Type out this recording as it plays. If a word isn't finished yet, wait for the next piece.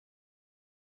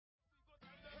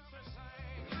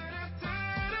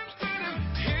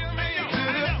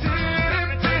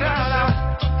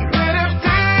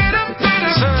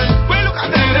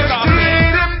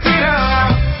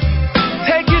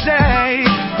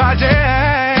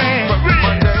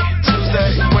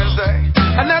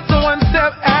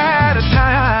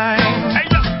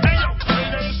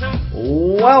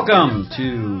Welcome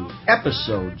to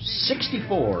episode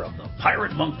 64 of the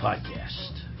Pirate Monk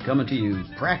Podcast. Coming to you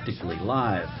practically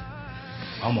live.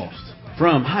 Almost.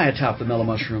 From high atop the Mellow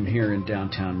Mushroom here in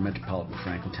downtown metropolitan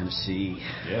Franklin, Tennessee.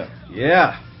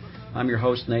 Yeah. I'm your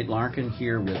host, Nate Larkin,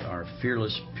 here with our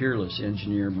peerless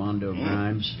engineer, Mondo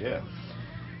Grimes. Yeah.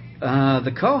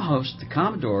 The co-host, the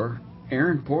Commodore,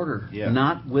 Aaron Porter,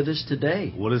 not with us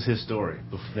today. What is his story?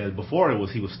 Before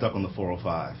he was stuck on the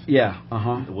 405. Yeah,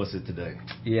 What's it today?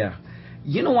 Yeah.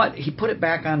 You know what? He put it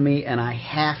back on me, and I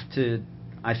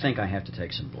think I have to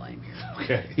take some blame here.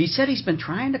 Okay. He said he's been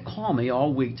trying to call me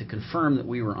all week to confirm that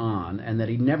we were on, and that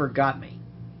he never got me.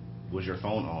 Was your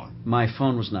phone on? My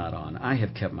phone was not on. I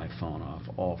have kept my phone off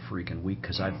all freaking week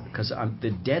because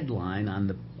the deadline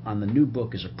on the new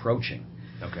book is approaching.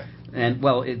 Okay. And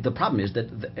the problem is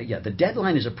that the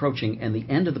deadline is approaching, and the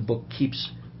end of the book keeps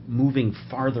moving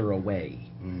farther away.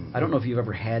 Mm-hmm. I don't know if you've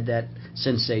ever had that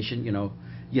sensation. You know,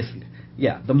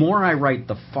 the more I write,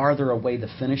 the farther away the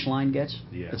finish line gets.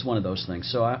 Yeah. It's one of those things.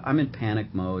 So I'm in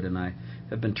panic mode, and I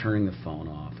have been turning the phone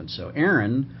off. And so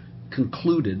Aaron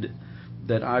concluded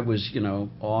that I was,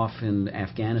 off in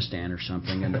Afghanistan or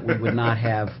something, and that we would not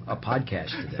have a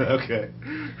podcast today. Okay.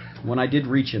 When I did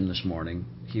reach him this morning,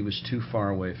 he was too far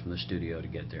away from the studio to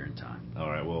get there in time. All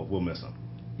right, well, we'll miss him.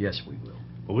 Yes, we will.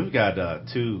 Well, we've got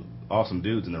two awesome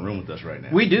dudes in the room with us right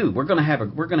now. We do. We're gonna have a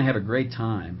great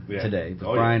time today with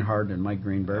Brian Hardin and Mike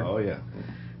Greenberg. Oh yeah.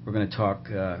 We're going to talk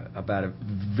about a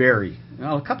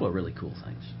couple of really cool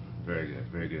things. Very good,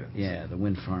 very good. Yeah, the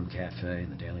Wind Farm Cafe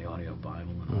and the Daily Audio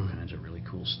Bible and all kinds of really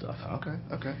cool stuff. Okay.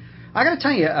 I got to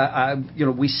tell you,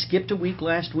 we skipped a week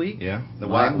last week. Yeah.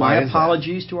 My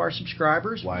apologies to our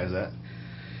subscribers. Why is that?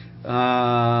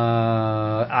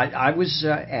 I was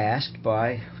asked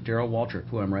by Darrell Waltrip,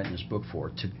 who I'm writing this book for,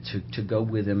 to go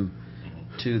with him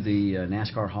to the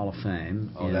NASCAR Hall of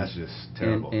Fame. That's just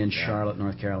terrible. In Charlotte,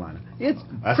 North Carolina.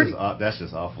 That's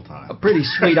just awful time. Pretty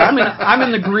sweet. I'm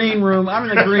in the green room. I'm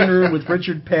in the green room with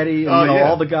Richard Petty and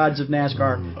all the gods of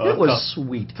NASCAR. It was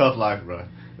sweet. Tough life, bro.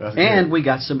 And we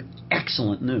got some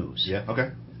excellent news. Yeah. Okay.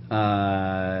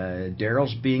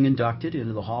 Darrell's being inducted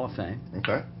into the Hall of Fame.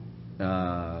 Okay.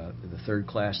 The third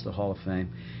class of the Hall of Fame,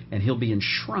 and he'll be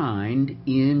enshrined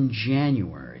in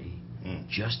January,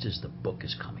 just as the book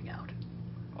is coming out.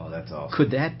 Oh, that's awesome.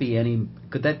 Could that be any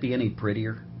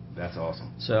prettier? That's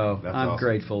awesome. So I'm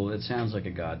grateful. It sounds like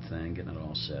a God thing, getting it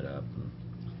all set up.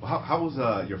 Well, how was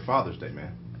your Father's Day,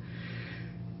 man?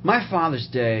 My Father's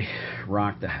Day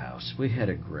rocked the house. We had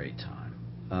a great time.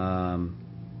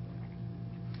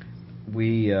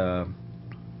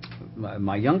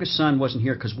 My youngest son wasn't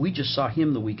here because we just saw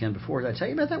him the weekend before. Did I tell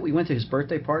you about that? We went to his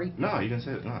birthday party. No, you didn't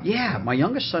say it. No. Yeah, my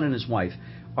youngest son and his wife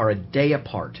are a day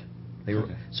apart.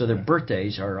 So their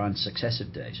birthdays are on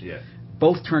successive days. Yeah.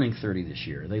 Both turning 30 this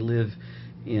year. They live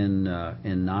in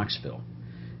Knoxville,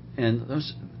 and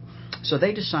so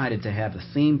they decided to have a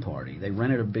theme party. They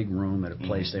rented a big room at a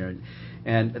place there,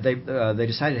 and they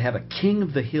decided to have a King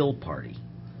of the Hill party.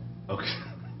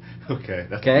 Okay,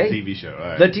 that's the TV show. All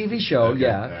right. The TV show, okay.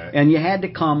 yeah. Right. And you had to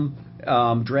come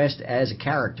dressed as a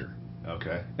character.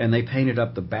 Okay. And they painted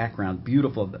up the background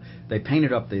beautiful. They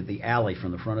painted up the alley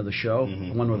from the front of the show,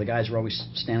 the one where the guys were always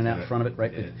standing out in front of it,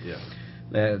 right?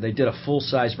 Yeah. They did a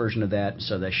full-size version of that,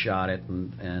 so they shot it,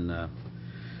 and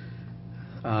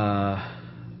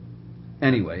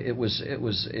anyway, it was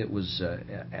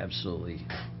absolutely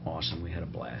awesome. We had a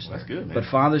blast. That's good, man. But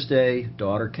Father's Day,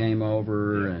 daughter came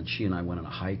over, and she and I went on a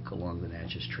hike along the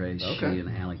Natchez Trace. Okay. She and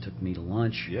Allie took me to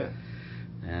lunch. Yeah.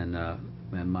 And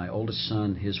my oldest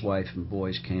son, his wife, and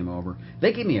boys came over.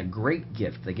 They gave me a great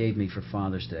gift. They gave me for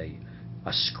Father's Day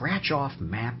a scratch-off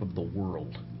map of the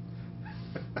world.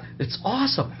 It's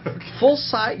awesome. Okay. Full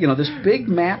size, this big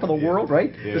map of the world,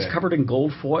 right? Yeah. It's covered in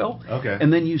gold foil. Okay.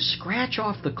 And then you scratch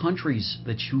off the countries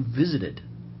that you visited.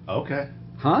 Okay.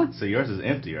 Huh? So yours is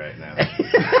empty right now.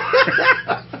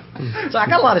 So I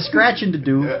got a lot of scratching to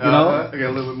do, I got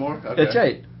a little bit more? Okay. That's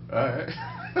right. All right.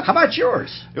 How about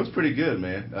yours? It was pretty good,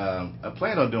 man. I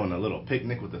planned on doing a little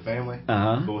picnic with the family,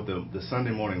 but with the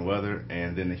Sunday morning weather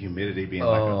and then the humidity being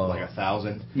like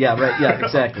 1,000. Yeah, right. Yeah,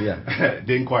 exactly. Yeah. It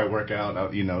didn't quite work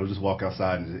out. Just walk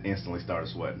outside and instantly started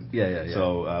sweating. Yeah.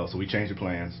 So we changed the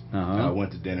plans. I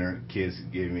went to dinner. Kids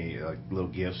gave me little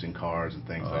gifts and cards and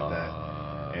things like that.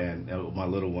 And my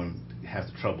little one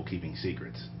has trouble keeping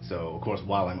secrets. So, of course,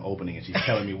 while I'm opening it, she's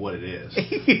telling me what it is.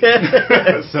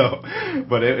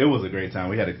 But it was a great time.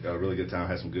 We had a really good time.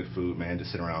 Had some good food, man.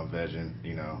 Just sitting around vegging,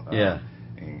 Yeah.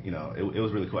 And, it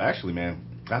was really cool. Actually, man,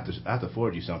 I have to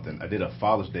forward you something. I did a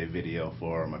Father's Day video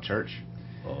for my church.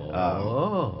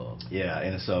 Oh. Yeah,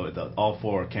 and so all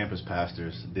 4 campus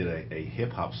pastors did a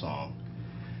hip-hop song.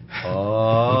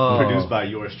 Oh. Produced by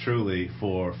yours truly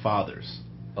for fathers.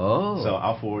 Oh. So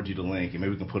I'll forward you the link, and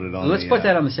maybe we can put it on. Let's put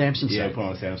that on the Samson site. Yeah, put it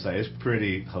on the Samson site. It's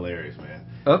pretty hilarious, man.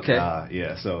 Okay.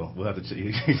 Yeah, so we'll have to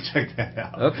check that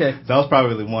out. Okay. So that was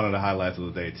probably one of the highlights of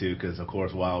the day too, because of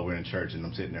course while we're in church and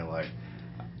I'm sitting there like,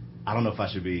 I don't know if I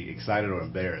should be excited or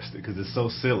embarrassed because it's so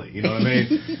silly, you know what I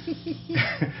mean?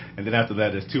 And then after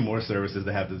that, there's 2 more services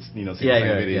that have to, see the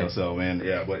same video. Yeah. So man,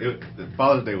 yeah, but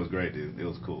Father's Day was great, dude. It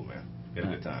was cool, man. We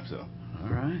had a good time. So. All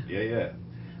right. Yeah.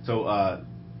 So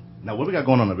now what we got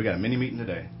going on? We got a mini meeting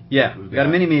today. Yeah, we got a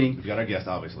mini meeting. We've got our guest,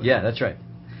 obviously. Yeah, that's right.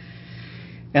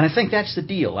 And I think that's the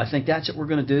deal. I think that's what we're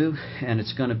going to do, and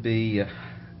it's going to be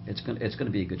it's going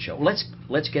to be a good show.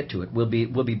 Let's get to it. We'll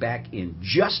be back in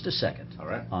just a second. All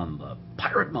right. On the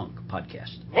Pirate Monk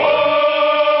podcast. Whoa,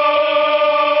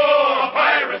 a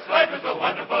pirate's life is a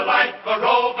wonderful life, for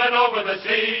roving over the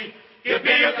sea. Give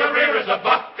me a career as a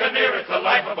buccaneer, it's the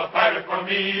life of a pirate for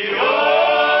me.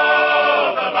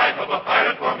 Oh, the life of a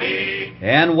pirate for me.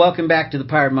 And welcome back to the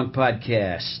Pirate Monk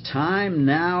podcast. Time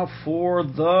now for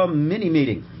the mini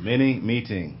meeting. Mini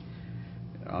meeting.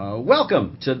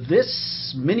 Welcome to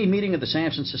this mini meeting of the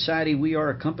Samson Society. We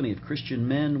are a company of Christian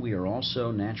men. We are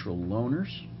also natural loners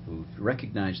who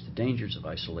recognize the dangers of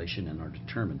isolation and are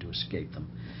determined to escape them.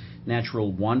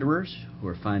 Natural wanderers who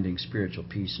are finding spiritual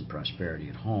peace and prosperity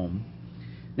at home.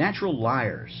 Natural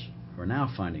liars who are now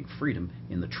finding freedom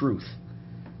in the truth.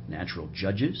 Natural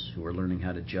judges who are learning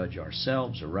how to judge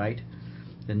ourselves aright.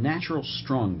 And natural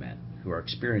strong men who are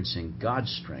experiencing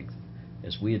God's strength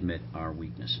as we admit our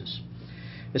weaknesses.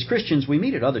 As Christians, we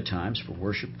meet at other times for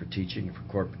worship, for teaching, and for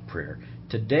corporate prayer.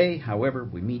 Today, however,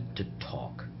 we meet to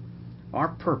talk. Our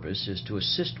purpose is to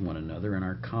assist one another in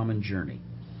our common journey.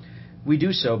 We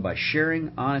do so by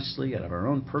sharing honestly out of our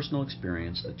own personal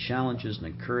experience the challenges and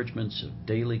encouragements of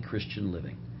daily Christian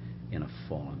living in a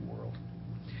fallen world.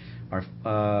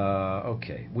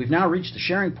 We've now reached the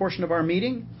sharing portion of our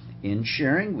meeting. In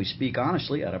sharing, we speak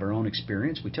honestly out of our own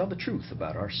experience. We tell the truth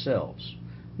about ourselves,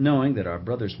 knowing that our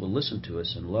brothers will listen to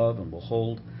us in love and will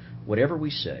hold whatever we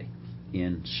say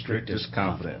in strictest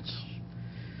confidence.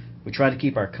 We try to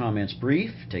keep our comments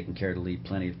brief, taking care to leave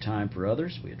plenty of time for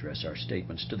others. We address our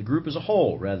statements to the group as a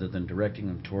whole rather than directing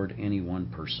them toward any one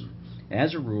person.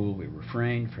 As a rule, we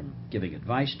refrain from giving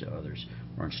advice to others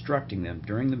or instructing them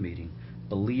during the meeting,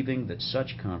 believing that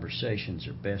such conversations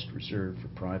are best reserved for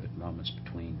private moments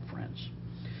between friends.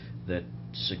 The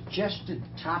suggested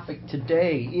topic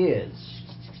today is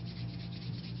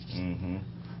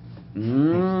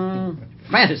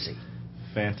fantasy.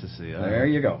 Fantasy. There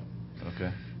you go.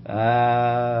 Okay.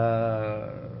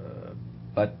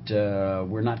 But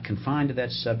we're not confined to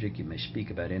that subject. You may speak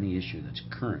about any issue that's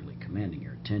currently commanding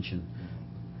your attention.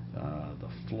 The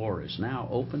floor is now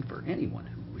open for anyone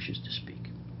who wishes to speak.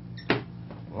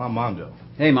 Well, I'm Mondo.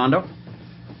 Hey, Mondo. I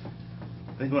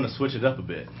think I'm going to switch it up a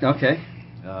bit. Okay.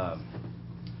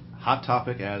 Hot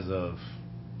topic as of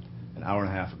an hour and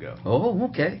a half ago. Oh,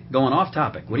 okay. Going off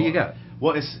topic. What do you got?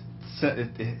 Well, it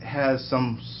has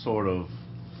some sort of...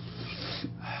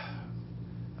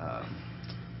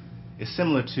 it's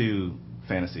similar to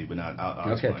fantasy, but not...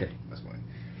 I'll explain. Okay. That's fine.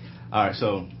 All right,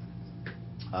 so...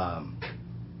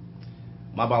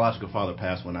 my biological father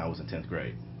passed when I was in 10th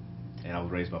grade. And I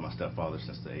was raised by my stepfather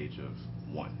since the age of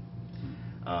 1.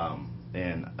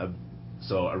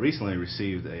 So I recently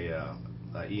received a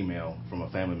email from a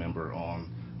family member on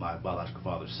my biological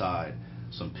father's side,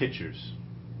 some pictures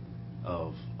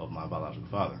of my biological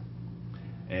father.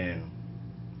 And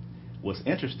what's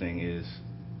interesting is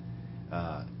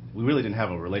we really didn't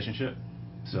have a relationship.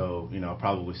 So, I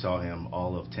probably saw him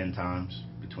all of 10 times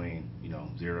between,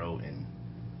 0 and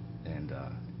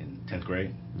in 10th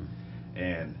grade.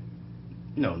 And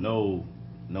no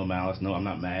malice. No, I'm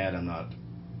not mad. I'm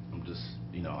just,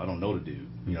 I don't know the dude.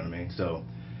 You know what I mean? So,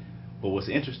 but what's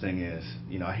interesting is,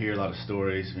 I hear a lot of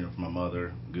stories, from my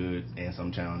mother, good and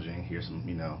some challenging. Hear some,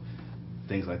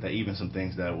 things like that. Even some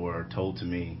things that were told to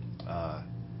me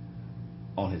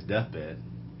on his deathbed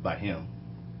by him.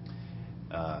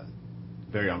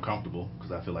 Very uncomfortable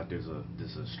because I feel like there's a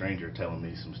stranger telling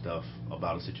me some stuff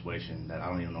about a situation that I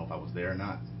don't even know if I was there or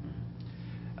not.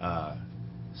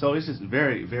 So it's just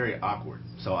very, very awkward.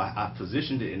 So I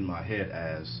positioned it in my head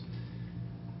as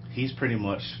he's pretty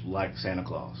much like Santa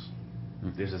Claus.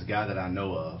 There's this guy that I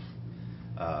know of,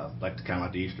 like the kind of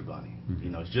like the Easter Bunny.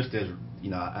 It's just as,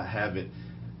 I have it,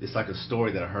 it's like a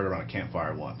story that I heard around a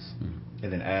campfire once.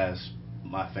 And then as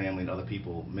my family and other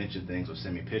people mention things or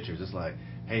send me pictures, it's like,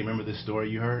 hey, remember this story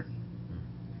you heard?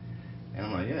 And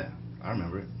I'm like, yeah, I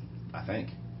remember it, I think.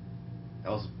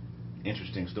 That was an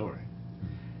interesting story.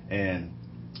 And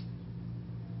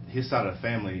his side of the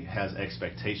family has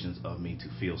expectations of me to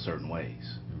feel certain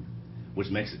ways, which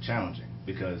makes it challenging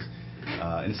because,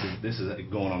 and this is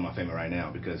going on in my family right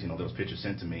now because, there was pictures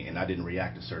sent to me and I didn't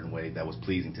react a certain way that was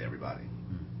pleasing to everybody.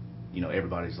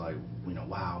 Everybody's like,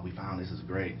 wow, we found this is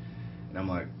great. And I'm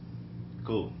like,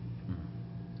 cool.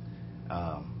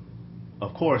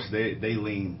 Of course, they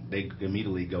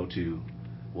immediately go to,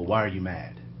 well, why are you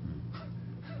mad?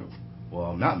 Well,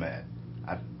 I'm not mad.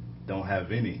 I don't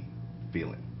have any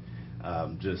feeling.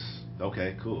 Just,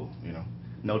 okay, cool.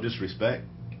 No disrespect,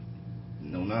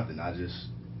 no nothing.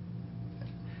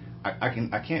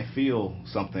 I can't feel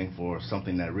something for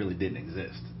something that really didn't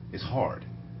exist. It's hard.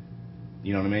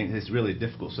 You know what I mean? It's really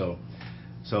difficult. So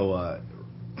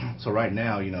right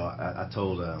now, I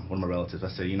told one of my relatives, I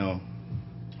said,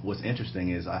 what's interesting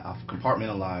is I've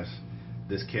compartmentalized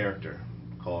this character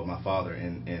called my father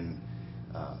in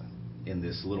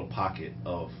this little pocket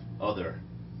of other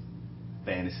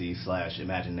fantasy /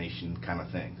 imagination kind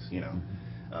of things.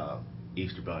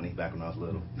 Easter Bunny back when I was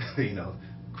little,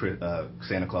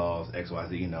 Santa Claus,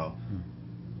 XYZ,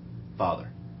 father,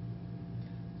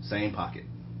 same pocket.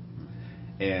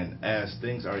 And as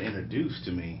things are introduced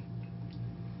to me,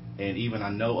 and even I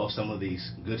know of some of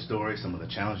these good stories, some of the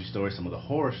challenging stories, some of the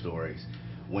horror stories,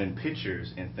 when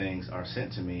pictures and things are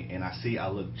sent to me and I see I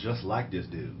look just like this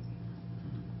dude,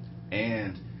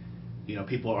 and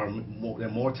people are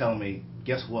more telling me,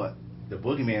 guess what? The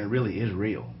boogeyman really is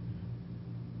real.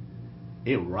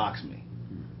 It rocks me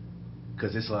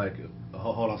because it's like,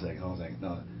 hold on a second.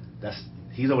 No,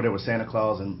 he's over there with Santa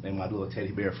Claus and my little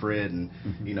teddy bear Fred and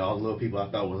all the little people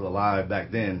I thought was alive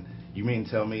back then. You mean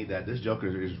to tell me that this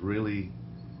Joker is really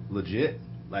legit?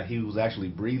 Like he was actually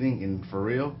breathing and for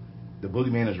real? The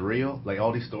boogeyman is real? Like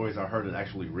all these stories I heard are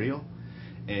actually real?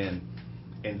 And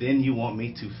then you want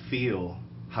me to feel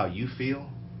how you feel?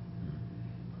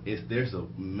 There's a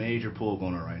major pull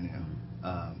going on right now.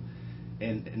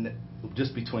 And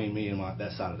just between me and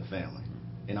that side of the family.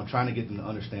 And I'm trying to get them to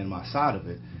understand my side of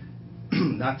it.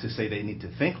 Not to say they need to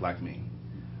think like me,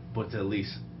 but to at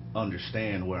least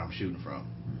understand where I'm shooting from.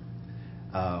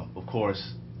 Of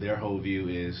course, their whole view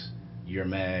is, you're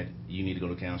mad, you need to go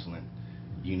to counseling,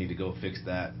 you need to go fix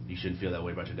that, you shouldn't feel that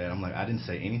way about your dad. I'm like, I didn't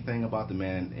say anything about the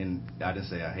man, and I didn't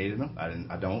say I hated him, I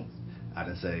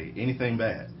didn't say anything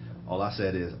bad. All I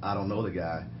said is, I don't know the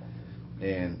guy,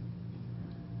 and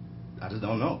I just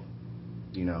don't know.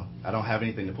 I don't have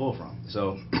anything to pull from.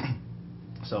 So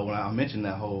when I mentioned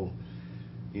that whole,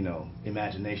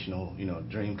 imaginational,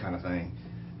 dream kind of thing,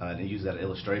 and use that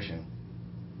illustration,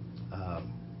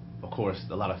 of course,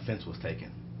 a lot of offense was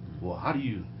taken. Well, how do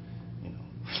you,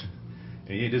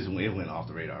 it went off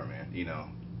the radar, man,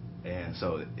 and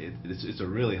so it's a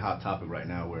really hot topic right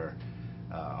now where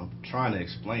I'm trying to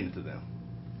explain it to them,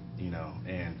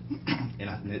 and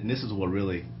this is what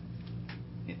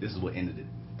ended it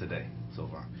today so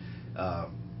far.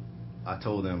 I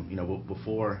told them,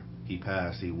 before he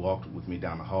passed, he walked with me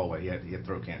down the hallway. He had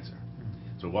throat cancer.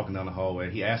 So we're walking down the hallway.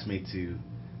 He asked me to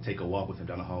take a walk with him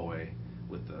down the hallway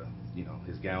with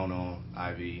his gown on,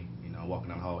 IV, walking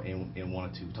down the hallway, and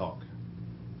wanted to talk.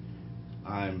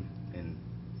 I'm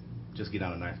just get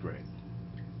out of 9th grade.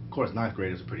 Of course, 9th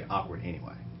graders are pretty awkward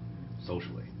anyway,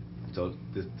 socially. So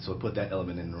put that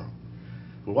element in the room.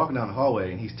 We're walking down the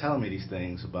hallway, and he's telling me these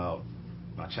things about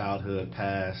my childhood,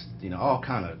 past, all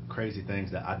kind of crazy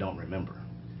things that I don't remember.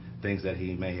 Things that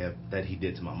he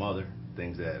did to my mother,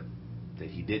 things that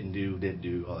he did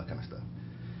do, all that kind of stuff.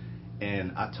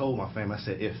 And I told my family, I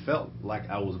said, it felt like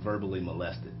I was verbally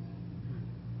molested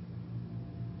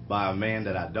by a man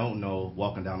that I don't know,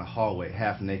 walking down the hallway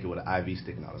half naked with an IV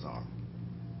sticking out his arm.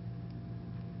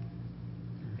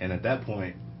 And at that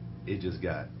point, it just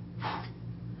got, I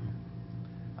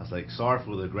was like, sorry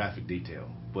for the graphic detail,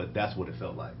 but that's what it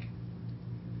felt like.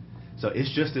 So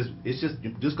it's just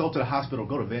go to the hospital,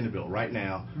 go to Vanderbilt right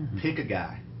now, pick a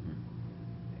guy,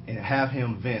 and have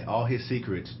him vent all his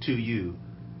secrets to you,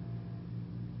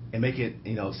 and make it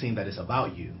seem that it's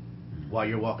about you while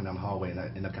you're walking down the hallway in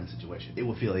that kind of situation. It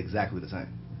will feel exactly the same.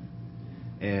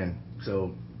 And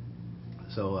so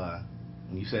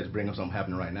when you said to bring up something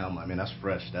happening right now, I'm like, man, that's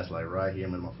fresh. That's like right here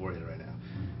in my forehead right now.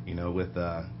 With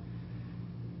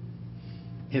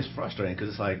it's frustrating because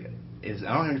it's like, I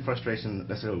don't have any frustration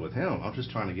necessarily with him. I'm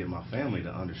just trying to get my family to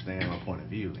understand my point of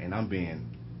view, and I'm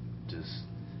being just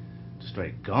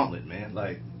straight gauntlet, man.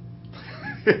 Like,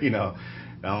 I'm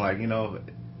like,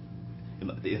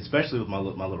 especially with my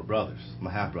little brothers,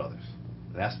 my half brothers.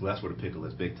 That's where the pickle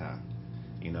is big time,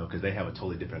 because they have a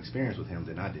totally different experience with him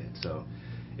than I did. So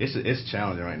it's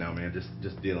challenging right now, man.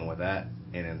 Just dealing with that,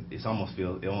 and it almost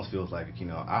feels like,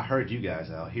 I heard you guys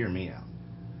out. Hear me out.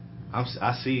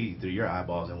 I see through your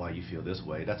eyeballs and why you feel this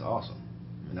way. That's awesome,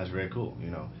 and that's very cool.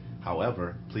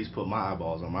 However, please put my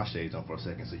eyeballs on, my shades on for a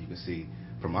second, so you can see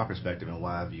from my perspective and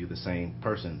why I view the same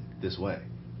person this way.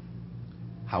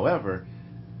 However,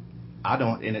 I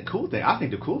don't. And I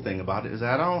think the cool thing about it is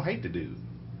that I don't hate the dude.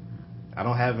 I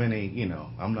don't have any,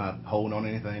 I'm not holding on to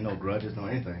anything, no grudges, no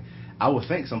anything. I would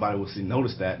think somebody would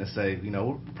notice that and say,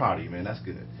 we're proud of you, man. That's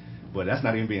good. But that's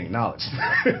not even being acknowledged.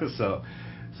 So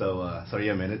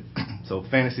yeah, man. So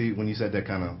fantasy, when you said that,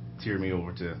 kind of teared me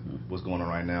over to what's going on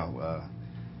right now.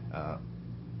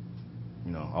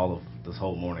 All of this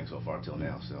whole morning so far till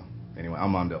now. So anyway,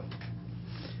 I'm Mondo.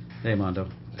 Hey, Mondo.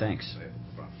 Thanks. Hey,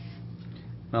 no problem.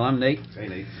 Well, I'm Nate. Hey,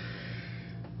 Nate.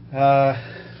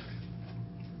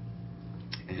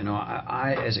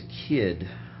 I as a kid,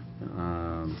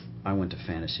 I went to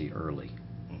fantasy early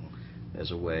as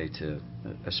a way to,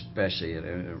 especially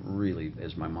really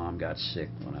as my mom got sick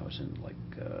when I was in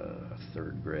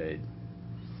third grade.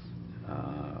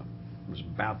 It was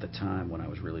about the time when I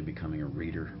was really becoming a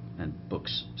reader, and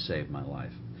books saved my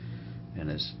life. And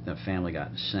as the family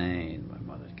got insane, my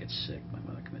mother gets sick, my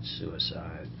mother commits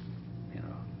suicide,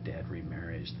 Dad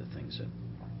remarries, the things that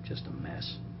just a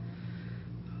mess.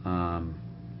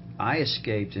 I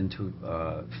escaped into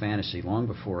fantasy long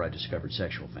before I discovered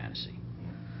sexual fantasy,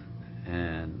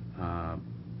 and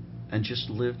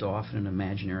just lived off in an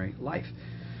imaginary life.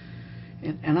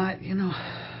 And I,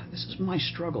 this is my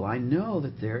struggle. I know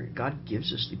that God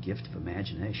gives us the gift of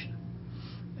imagination,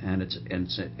 and it's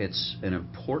an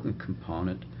important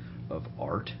component of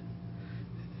art,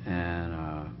 and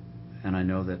I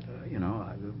know that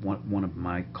one of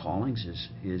my callings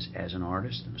is as an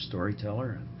artist and a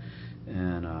storyteller,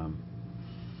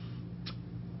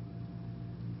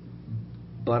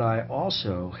 but I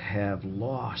also have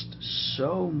lost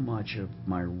so much of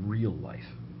my real life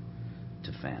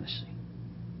to fantasy.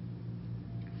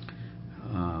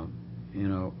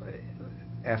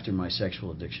 After my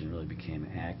sexual addiction really became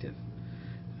active,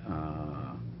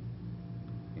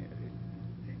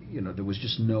 there was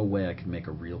just no way I could make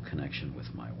a real connection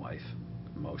with my wife,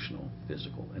 emotional,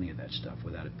 physical, any of that stuff,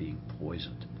 without it being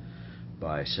poisoned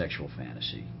by sexual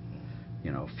fantasy,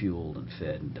 fueled and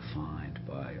fed and defined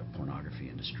by a pornography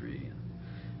industry.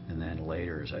 And then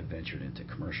later, as I ventured into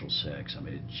commercial sex,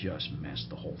 it just messed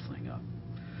the whole thing up.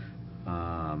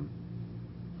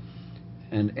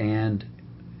 And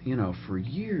for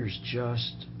years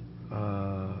just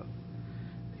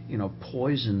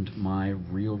poisoned my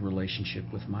real relationship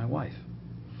with my wife.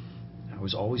 I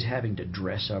was always having to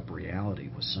dress up reality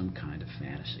with some kind of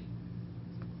fantasy.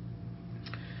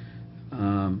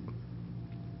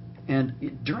 And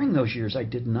during those years, I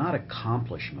did not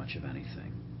accomplish much of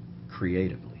anything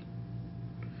creatively.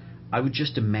 I would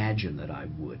just imagine that I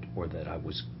would, or that I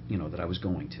was, that I was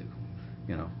going to.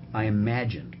 I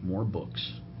imagined more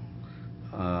books.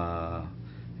 I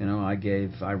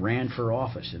ran for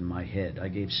office in my head. I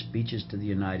gave speeches to the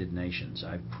United Nations.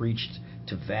 I preached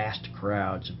to vast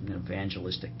crowds in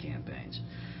evangelistic campaigns.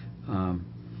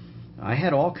 I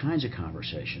had all kinds of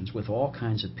conversations with all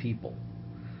kinds of people,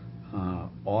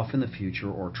 off in the future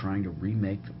or trying to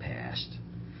remake the past.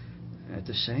 At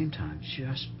the same time,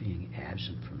 just being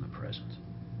absent from the present.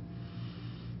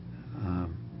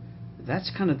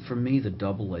 That's kind of, for me, the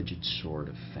double-edged sword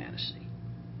of fantasy.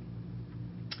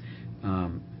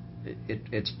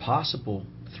 It's possible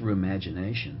through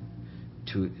imagination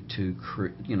to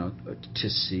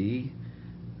see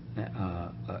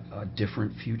a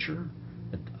different future,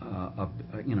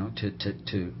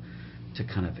 to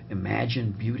kind of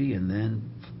imagine beauty and then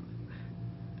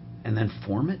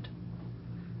form it.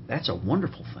 That's a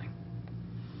wonderful thing.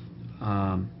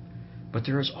 But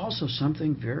there is also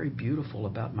something very beautiful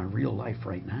about my real life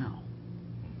right now.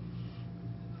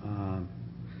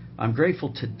 I'm grateful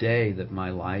today that my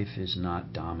life is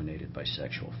not dominated by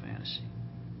sexual fantasy.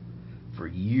 For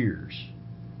years,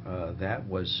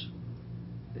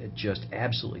 it just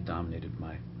absolutely dominated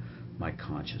my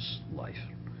conscious life.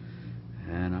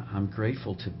 And I'm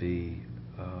grateful to be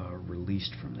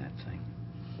released from that thing,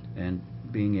 and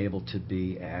being able to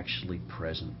be actually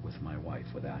present with my wife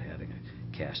without having a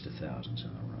cast of thousands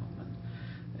in the room,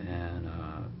 and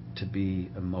to be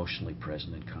emotionally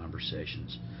present in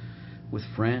conversations with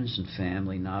friends and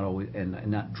family, not always, and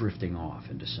not drifting off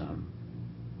into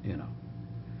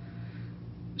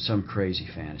some crazy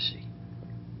fantasy.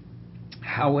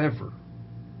 However,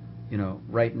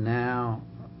 right now,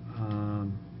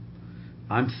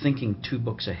 I'm thinking 2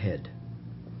 books ahead.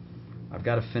 I've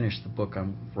got to finish the book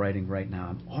I'm writing right now.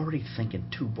 I'm already thinking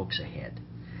 2 books ahead.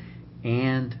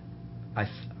 and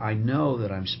I know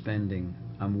that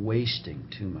I'm wasting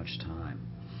too much time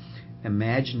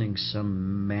imagining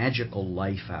some magical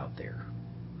life out there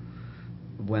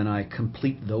when I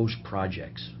complete those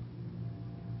projects.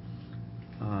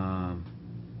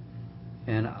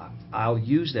 And I'll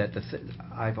use that.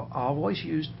 I've always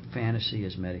used fantasy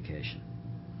as medication.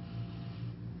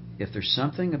 If there's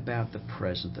something about the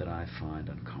present that I find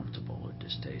uncomfortable or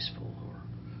distasteful or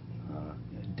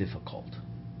difficult,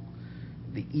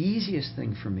 the easiest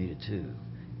thing for me to do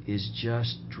is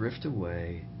just drift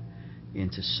away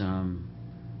into some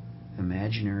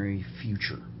imaginary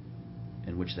future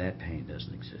in which that pain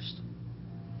doesn't exist.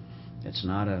 It's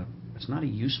not a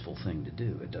useful thing to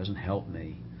do. It doesn't help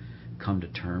me come to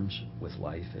terms with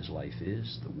life as life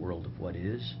is, the world of what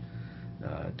is.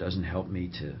 It doesn't help me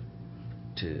to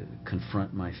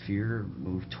confront my fear,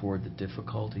 move toward the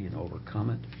difficulty and overcome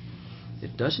it.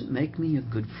 It doesn't make me a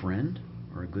good friend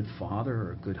or a good father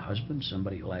or a good husband,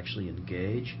 somebody who'll actually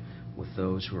engage with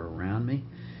those who are around me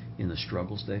in the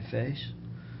struggles they face.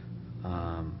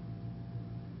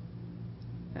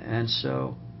 And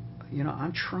so,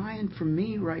 I'm trying, for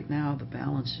me right now, the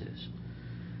balance is,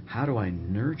 how do I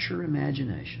nurture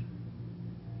imagination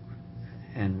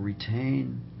and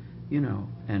retain,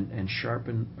 and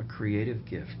sharpen a creative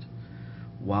gift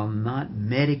while not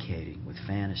medicating with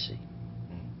fantasy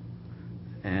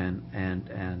and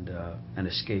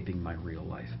escaping my real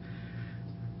life.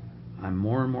 I'm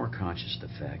more and more conscious of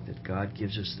the fact that God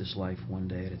gives us this life one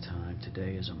day at a time.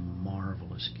 Today is a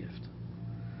marvelous gift.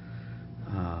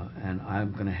 And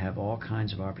I'm going to have all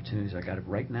kinds of opportunities. I got it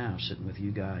right now sitting with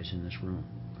you guys in this room.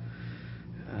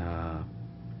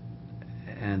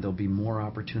 And there'll be more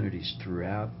opportunities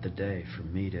throughout the day for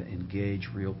me to engage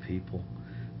real people,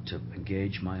 to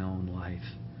engage my own life.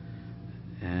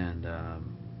 And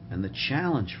the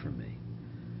challenge for me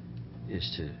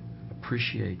is to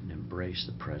appreciate and embrace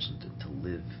the present and to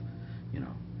live,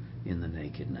 in the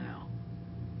naked now.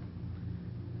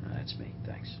 That's me.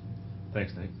 Thanks.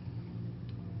 Thanks, Nick.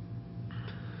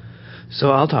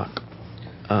 So I'll talk.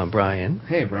 Brian.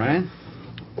 Hey, Brian.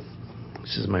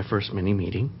 This is my first mini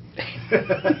meeting.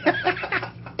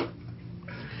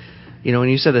 When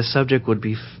you said the subject would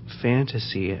be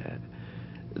fantasy,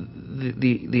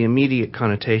 the immediate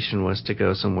connotation was to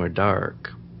go somewhere dark,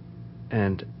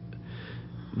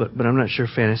 but I'm not sure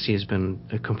fantasy has been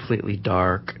a completely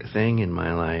dark thing in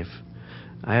my life.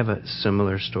 I have a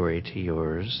similar story to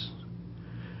yours.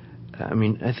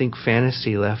 I think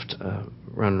fantasy left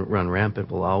run rampant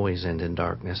will always end in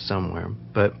darkness somewhere.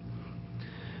 But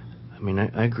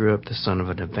I grew up the son of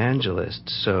an evangelist,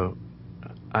 so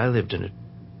I lived in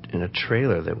a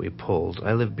trailer that we pulled.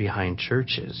 I lived behind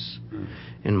churches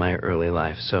in my early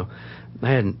life, so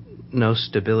I had no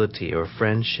stability or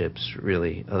friendships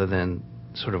really, other than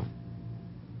sort of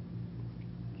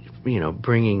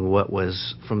bringing what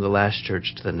was from the last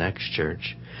church to the next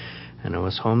church. And I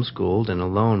was homeschooled and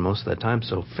alone most of the time,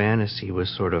 so fantasy was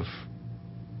sort of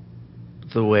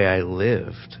the way I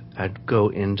lived. I'd go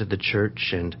into the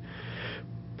church and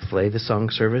play the song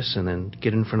service and then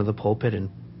get in front of the pulpit and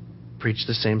preach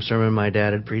the same sermon my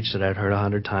dad had preached that I'd heard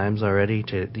 100 times already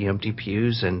to the empty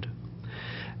pews. And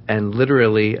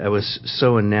literally, I was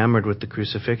so enamored with the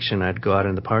crucifixion, I'd go out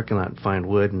in the parking lot and find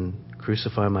wood and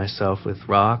crucify myself with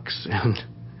rocks and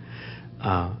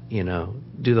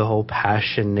do the whole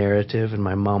passion narrative, and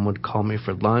my mom would call me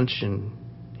for lunch, and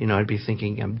I'd be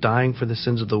thinking, I'm dying for the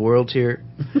sins of the world here.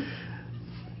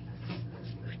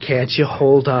 Can't you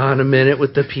hold on a minute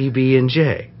with the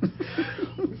PB&J?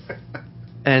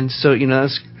 And so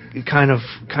that's kind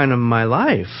of my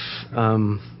life.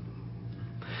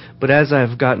 But as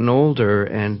I've gotten older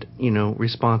and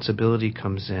responsibility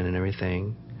comes in and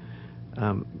everything,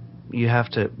 you have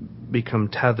to become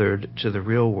tethered to the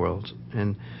real world.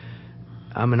 And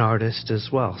I'm an artist as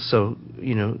well. So,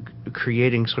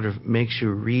 creating sort of makes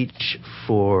you reach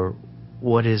for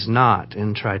what is not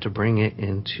and try to bring it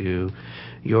into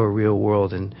your real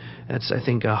world. And that's, I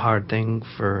think, a hard thing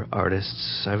for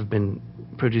artists. I've been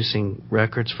producing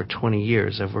records for 20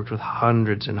 years. I've worked with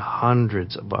hundreds and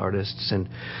hundreds of artists, and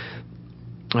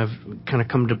I've kind of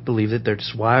come to believe that they're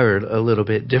just wired a little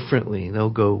bit differently. They'll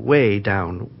go way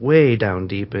down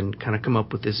deep and kind of come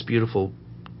up with this beautiful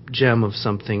gem of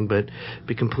something, but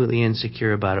be completely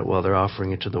insecure about it while they're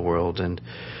offering it to the world. And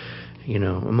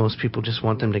most people just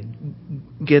want them to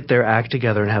get their act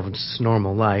together and have a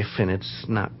normal life, and it's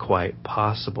not quite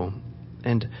possible.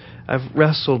 And I've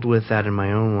wrestled with that in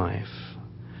my own life.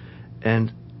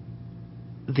 And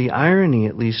the irony,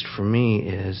 at least for me,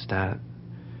 is that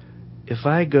if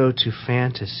I go to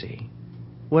fantasy,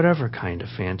 whatever kind of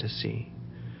fantasy,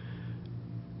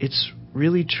 it's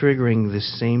really triggering the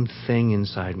same thing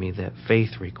inside me that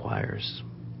faith requires.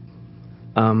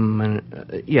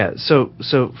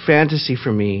 So fantasy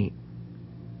for me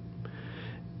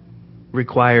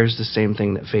requires the same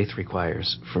thing that faith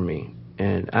requires for me.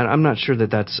 And I'm not sure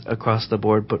that that's across the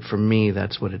board, but for me,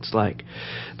 that's what it's like.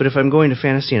 But if I'm going to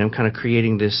fantasy and I'm kind of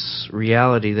creating this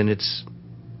reality, then it's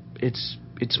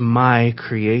my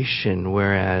creation.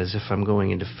 Whereas if I'm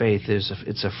going into faith,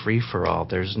 it's a free-for-all.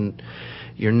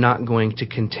 You're not going to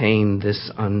contain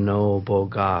this unknowable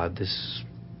God, this,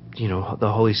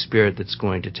 the Holy Spirit that's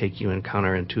going to take you in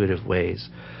counterintuitive ways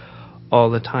all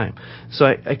the time. So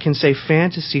I can say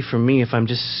fantasy for me, if I'm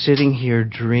just sitting here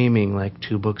dreaming like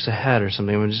 2 books ahead or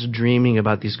something, I'm just dreaming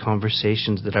about these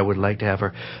conversations that I would like to have,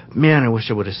 or, man, I wish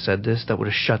I would have said this, that would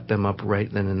have shut them up right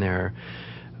then and there.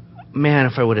 Man,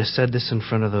 if I would have said this in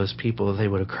front of those people, they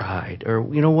would have cried, or,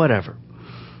 whatever.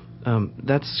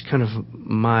 That's kind of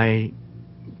my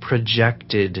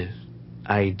projected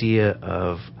idea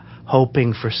of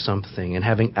hoping for something and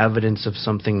having evidence of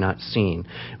something not seen,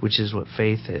 which is what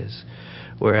faith is.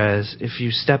 Whereas if you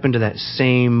step into that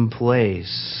same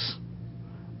place,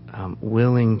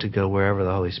 willing to go wherever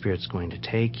the Holy Spirit's going to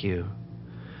take you,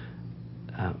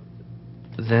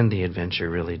 then the adventure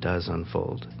really does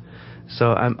unfold.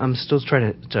 So I'm still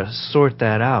trying to sort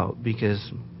that out,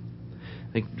 because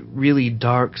like really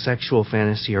dark sexual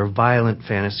fantasy or violent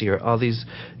fantasy or all these,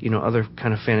 other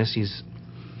kind of fantasies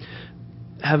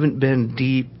haven't been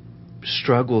deep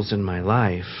struggles in my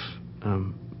life.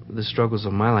 The struggles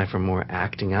of my life are more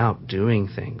acting out, doing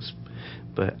things.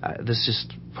 But this is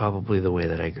just probably the way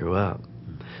that I grew up.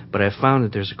 But I've found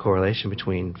that there's a correlation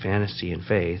between fantasy and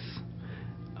faith,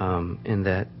 in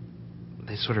that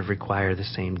they sort of require the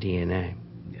same DNA.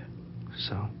 Yeah.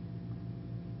 So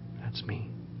that's me.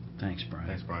 Thanks,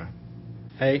 Brian.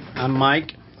 Hey, I'm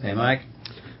Mike. Hey, Mike.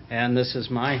 And this is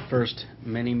my first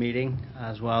mini meeting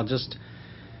as well. Just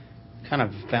kind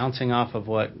of bouncing off of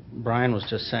what Brian was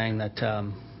just saying, that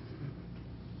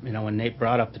when Nate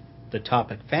brought up the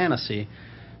topic fantasy,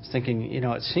 I was thinking,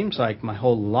 it seems like my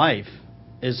whole life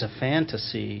is a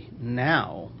fantasy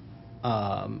now.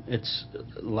 It's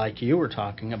like you were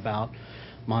talking about,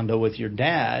 Mondo, with your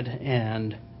dad,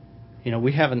 and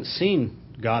we haven't seen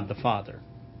God the Father.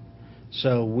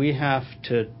 So we have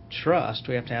to trust,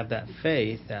 we have to have that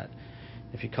faith, that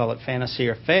if you call it fantasy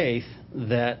or faith,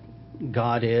 that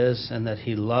God is and that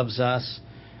He loves us.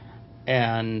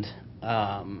 And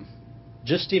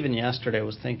just even yesterday I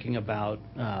was thinking about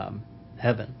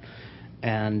heaven.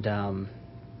 And,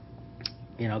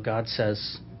 God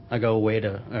says,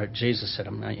 Jesus said,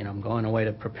 I'm going away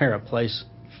to prepare a place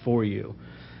for you.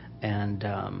 And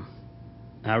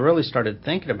I really started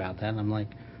thinking about that, and I'm like,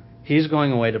 He's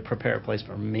going away to prepare a place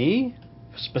for me,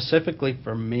 specifically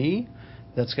for me,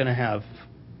 that's going to have,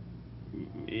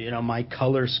 my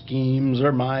color schemes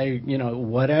or my,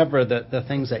 whatever, the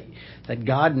things that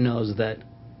God knows that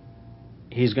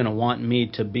He's going to want me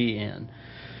to be in.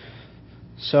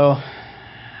 So,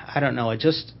 I don't know. It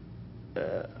just,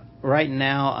 right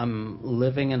now I'm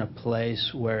living in a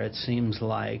place where it seems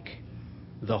like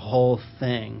the whole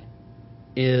thing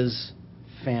is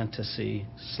fantasy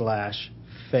 /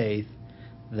 faith,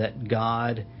 that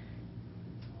God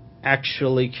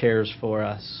actually cares for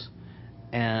us.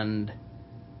 And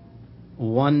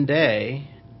one day,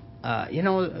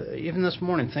 even this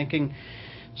morning, thinking,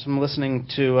 so I'm listening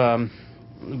to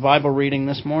Bible reading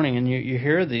this morning, and you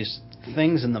hear these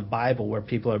things in the Bible where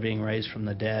people are being raised from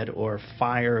the dead, or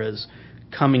fire is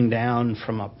coming down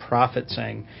from a prophet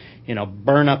saying,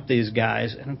 burn up these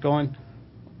guys. And I'm going,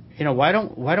 why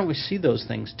don't we see those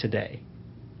things today?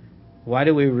 Why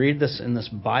do we read this in this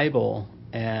Bible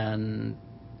and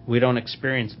we don't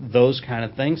experience those kind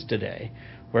of things today,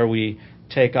 where we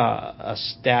take a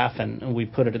staff and we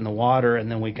put it in the water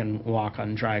and then we can walk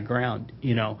on dry ground?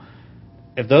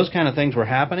 If those kind of things were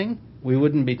happening, we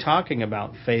wouldn't be talking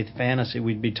about faith fantasy.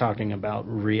 We'd be talking about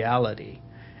reality,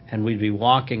 and we'd be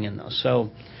walking in those. So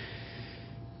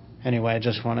anyway, I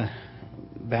just want to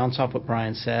bounce off what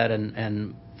Brian said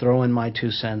and throw in my 2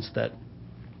 cents that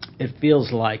it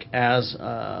feels like, as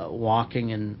walking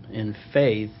in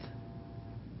faith,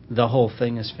 the whole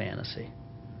thing is fantasy.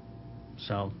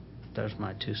 So there's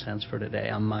my 2 cents for today.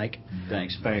 I'm Mike.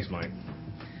 Thanks, Mike.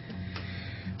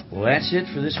 Well, that's it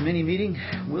for this mini meeting.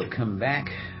 We'll come back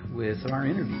with our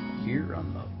interview here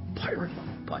on the Pirate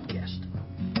Podcast.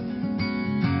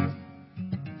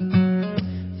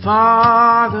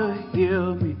 Father,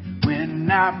 hear me when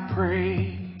I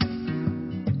pray.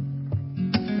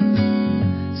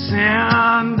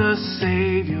 Send the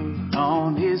Savior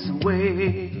on His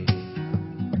way.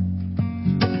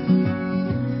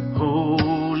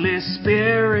 Holy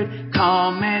Spirit,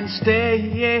 come and stay.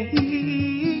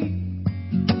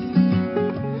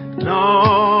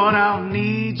 Lord, I'll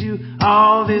need you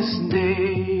all this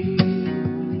day.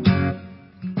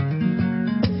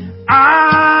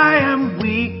 I am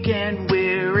weak and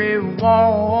weary,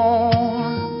 worn.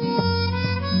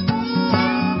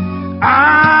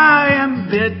 I am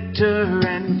bitter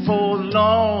and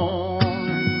forlorn.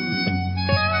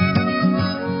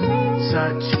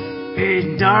 Such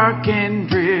a dark and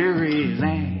dreary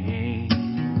land.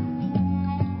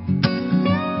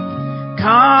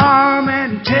 Come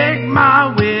and take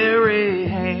my weary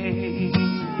hand.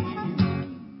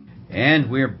 And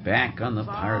we're back on the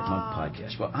Pirate Monk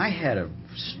Podcast. Well, I had a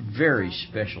very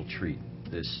special treat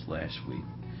this last week.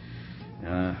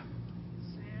 I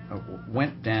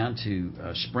went down to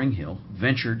Spring Hill,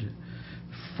 ventured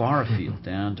far afield,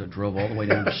 drove all the way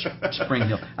down to Spring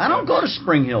Hill. I don't go to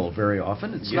Spring Hill very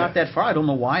often. It's not that far. I don't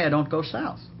know why I don't go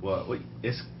south. Well,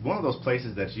 it's one of those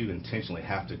places that you intentionally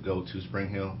have to go to Spring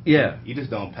Hill. Yeah. You just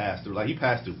don't pass through. Like, you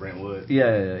pass through Brentwood. Yeah,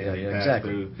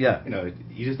 exactly. Through, yeah.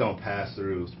 You just don't pass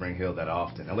through Spring Hill that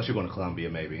often, unless you're going to Columbia,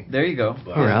 maybe. There you go.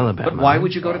 Or Alabama. But why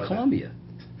would you go to Columbia?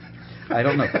 I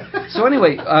don't know. So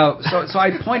anyway, so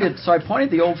I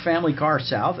pointed the old family car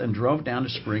south and drove down to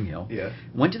Spring Hill. Yeah.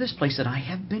 Went to this place that I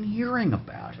have been hearing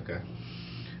about. Okay.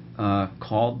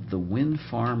 Called the Wind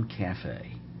Farm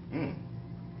Cafe. Mm.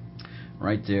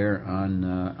 Right there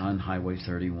on Highway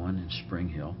 31 in Spring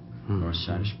Hill, north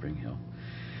side of Spring Hill.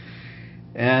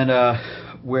 And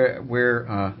where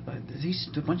these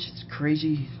a bunch of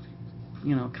crazy,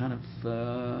 kind of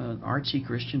artsy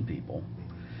Christian people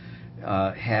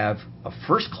have a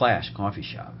first-class coffee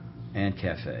shop and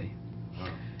cafe,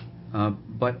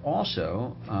 but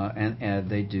also and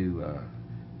they do.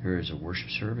 There is a worship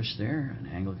service there, an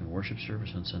Anglican worship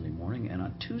service on Sunday morning, and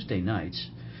on Tuesday nights,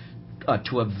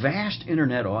 to a vast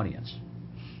internet audience,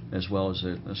 as well as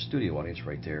a studio audience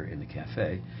right there in the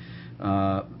cafe.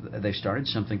 They started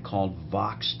something called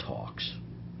Vox Talks.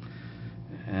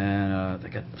 And they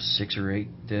got 6 or 8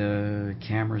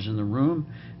 cameras in the room,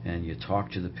 and you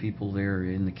talk to the people there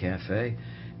in the cafe,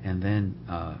 and then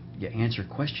you answer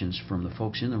questions from the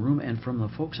folks in the room and from the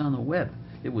folks on the web.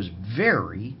 It was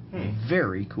very,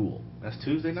 very cool. That's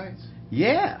Tuesday nights?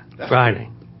 Yeah. Friday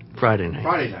night. Friday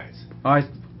nights. Why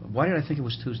did I think it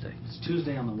was Tuesday? It's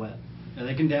Tuesday on the web. And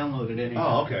they can download it anytime.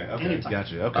 Oh, okay. Anytime.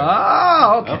 Gotcha. Okay.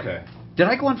 Oh, okay. Okay. Did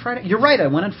I go on Friday? You're right, I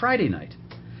went on Friday night.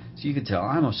 So you could tell,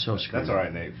 I'm so screwed. That's all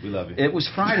right, Nate. We love you. It was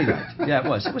Friday night. Yeah, it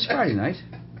was. It was Friday night.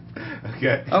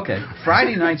 Okay. Okay.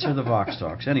 Friday nights are the Vox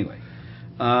Talks. Anyway.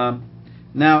 Now.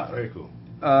 Very cool.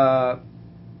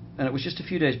 And it was just a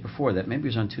few days before that. Maybe it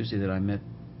was on Tuesday that I met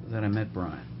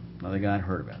Brian. Another guy I'd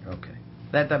heard about. Okay.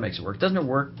 That makes it work. Doesn't it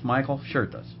work, Michael? Sure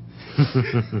it does.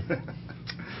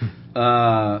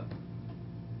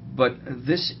 But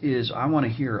this is. I want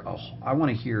to hear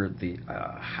the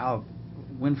how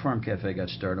Wind Farm Cafe got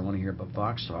started. I want to hear about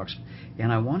Vox Talks,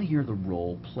 and I want to hear the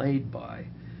role played by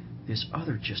this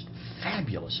other just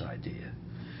fabulous idea,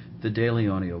 the Daily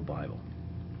Audio Bible.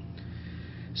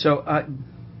 So,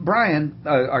 Brian,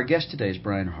 our guest today is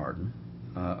Brian Hardin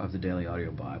of the Daily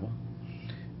Audio Bible.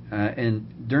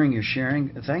 And during your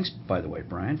sharing, thanks, by the way,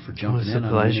 Brian, for jumping in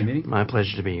on the meeting. My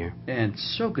pleasure to be here. And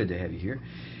so good to have you here.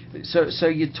 So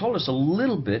you told us a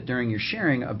little bit during your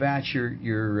sharing about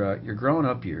your growing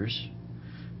up years.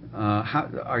 Do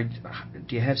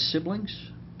you have siblings?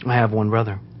 I have one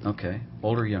brother. Okay,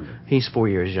 older or younger? He's 4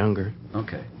 years younger.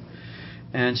 Okay.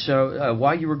 And so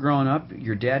while you were growing up,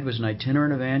 your dad was an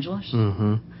itinerant evangelist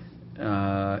in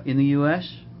the U.S.?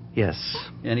 Yes.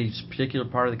 Any particular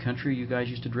part of the country you guys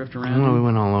used to drift around? Well, we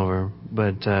went all over,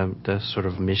 but the sort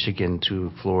of Michigan to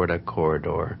Florida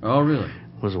corridor. Oh, really?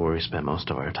 Was where we spent most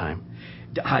of our time.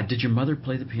 Did your mother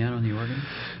play the piano and the organ?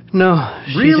 No,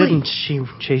 she really? didn't. She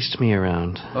chased me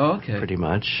around. Oh, okay. Pretty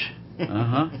much.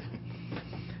 Uh-huh.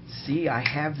 See, I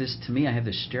have this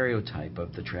stereotype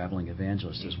of the traveling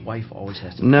evangelist. His wife always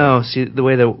has to. No, see, the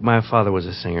way that my father was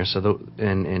a singer,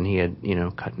 and he had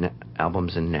cut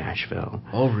albums in Nashville.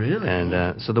 Oh, really?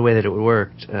 And so the way that it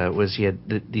worked was he had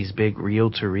these big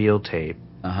reel-to-reel tape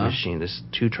machine, this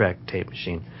 2-track tape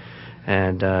machine,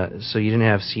 and so you didn't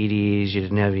have CDs, you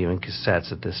didn't have even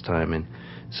cassettes at this time, and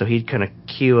so he'd kind of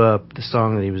cue up the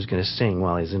song that he was going to sing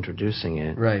while he's introducing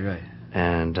it. Right.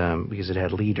 And because it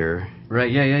had leader. Right,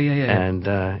 yeah. And,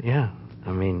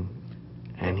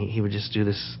 and he would just do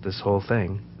this whole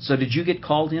thing. So did you get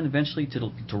called in eventually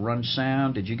to run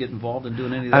sound? Did you get involved in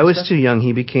doing any of that I was stuff? too young.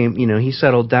 He became, he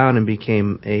settled down and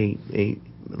became a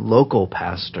local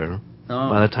pastor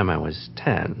by the time I was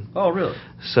 10. Oh, really?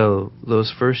 So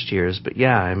those first years, but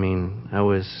yeah, I mean, I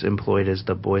was employed as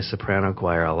the boy soprano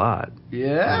choir a lot.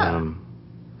 Yeah.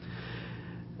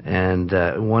 And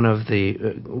one of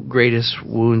the greatest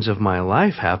wounds of my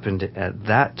life happened at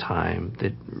that time.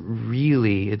 That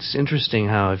really, it's interesting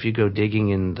how if you go digging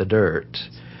in the dirt,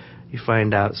 you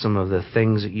find out some of the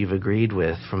things that you've agreed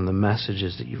with from the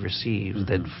messages that you've received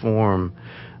that form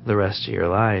the rest of your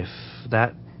life.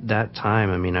 That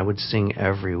time, I mean, I would sing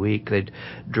every week. They'd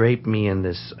drape me in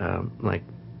this like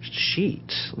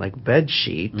sheet, like bed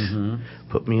sheet,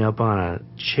 put me up on a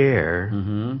chair,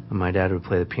 and my dad would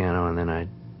play the piano, and then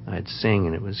I'd sing,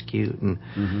 and it was cute. And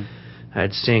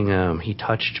I'd sing He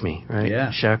Touched Me, right?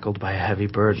 Yeah. Shackled by a heavy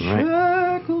burden, right?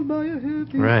 Shackled by a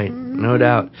heavy Right, burden. no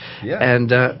doubt. Yeah.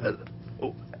 And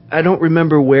I don't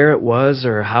remember where it was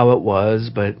or how it was,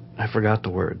 but I forgot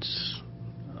the words.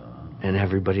 And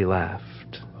everybody laughed.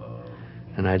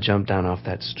 And I jumped down off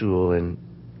that stool and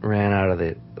ran out of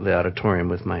the auditorium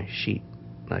with my sheet,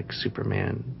 like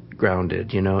Superman,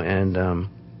 grounded, and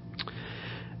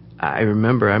I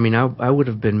remember, I mean, I would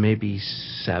have been maybe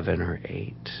 7 or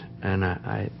 8, and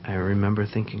I remember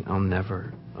thinking, I'll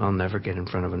never get in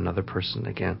front of another person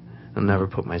again. I'll never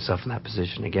put myself in that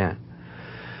position again.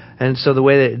 And so the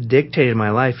way that it dictated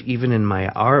my life, even in my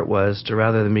art, was to,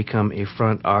 rather than become a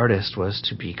front artist, was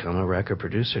to become a record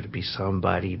producer, to be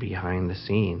somebody behind the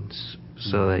scenes,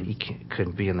 so that you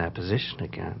couldn't be in that position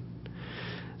again.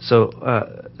 So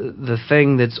the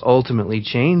thing that's ultimately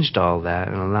changed all that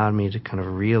and allowed me to kind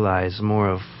of realize more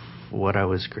of what I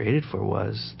was created for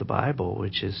was the Bible,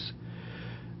 which is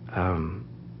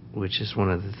one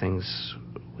of the things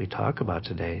we talk about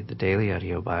today, the Daily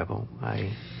Audio Bible.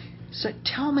 So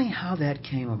tell me how that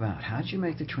came about. How did you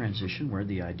make the transition? Where did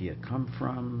the idea come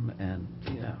from? And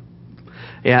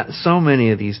yeah, so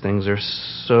many of these things are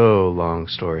so long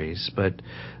stories, but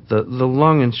the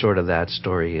long and short of that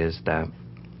story is that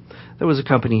there was a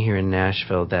company here in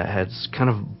Nashville that had kind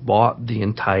of bought the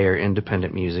entire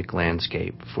independent music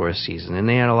landscape for a season, and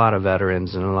they had a lot of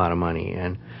veterans and a lot of money,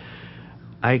 and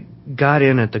I got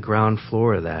in at the ground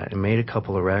floor of that and made a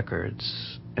couple of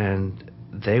records, and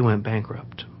they went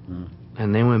bankrupt.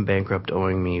 And they went bankrupt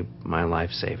owing me my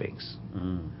life savings.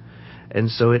 And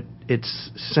so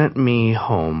it's sent me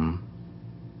home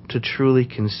to truly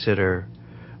consider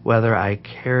whether I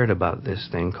cared about this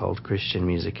thing called Christian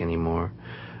music anymore,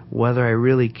 whether I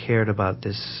really cared about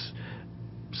this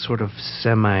sort of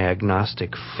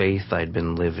semi-agnostic faith I'd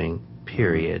been living,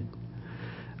 period.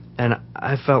 And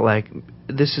I felt like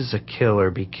this is a kill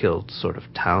or be killed sort of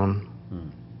town.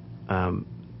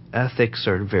 Ethics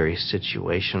are very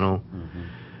situational.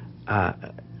 I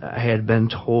had been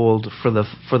told for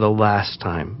the last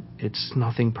time, it's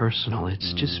nothing personal,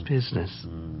 it's just business.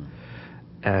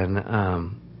 And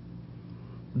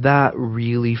that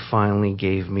really finally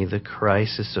gave me the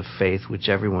crisis of faith which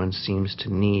everyone seems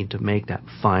to need to make that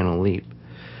final leap.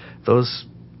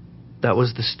 That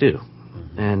was the stew.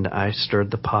 And I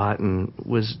stirred the pot and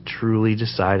was truly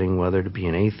deciding whether to be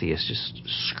an atheist, just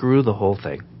screw the whole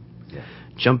thing.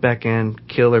 Jump back in,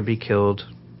 kill or be killed,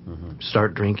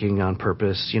 start drinking on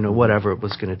purpose, whatever it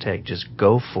was going to take. Just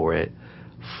go for it,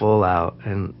 full out,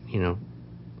 and,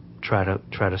 try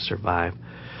to survive.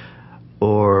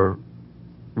 Or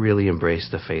really embrace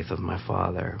the faith of my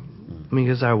father.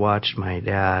 Because I watched my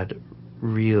dad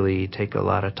really take a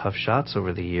lot of tough shots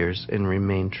over the years and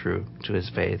remain true to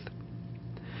his faith.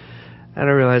 And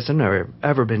I realized I've never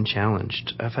ever been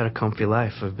challenged. I've had a comfy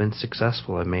life. I've been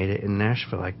successful. I made it in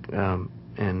Nashville.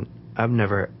 And I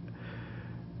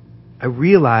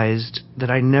realized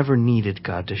that I never needed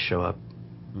God to show up.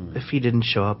 If he didn't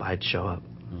show up, I'd show up.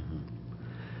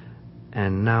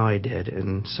 And now I did.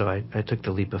 And so I took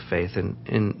the leap of faith. And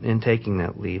in taking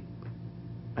that leap,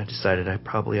 I decided I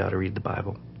probably ought to read the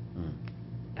Bible.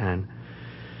 And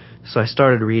so I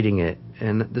started reading it.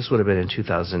 And this would have been in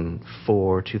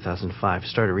 2004, 2005. I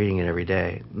started reading it every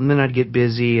day. And then I'd get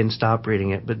busy and stop reading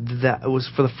it. But that was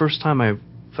for the first time I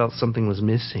felt something was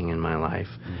missing in my life.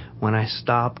 When I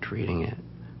stopped reading it,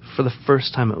 for the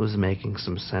first time it was making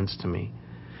some sense to me.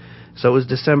 So it was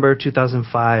December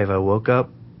 2005. I woke up.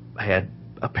 I had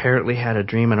apparently had a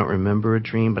dream. I don't remember a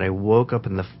dream, but I woke up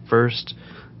and the first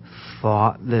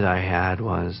thought that I had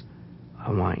was,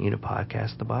 I want you to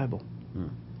podcast the Bible.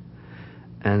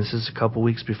 And this is a couple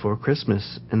weeks before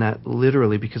Christmas. And that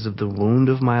literally, because of the wound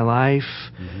of my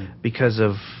life, because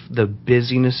of the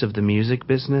busyness of the music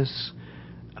business,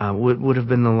 would have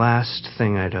been the last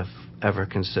thing I'd have ever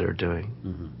considered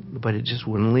doing. But it just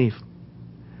wouldn't leave.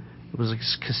 It was like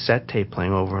a cassette tape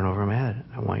playing over and over in my head.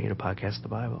 I want you to podcast the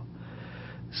Bible.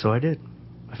 So I did.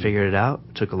 I figured it out.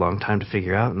 It took a long time to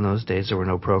figure out. In those days, there were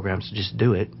no programs to just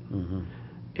do it. Mm-hmm.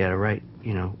 You had to write,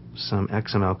 some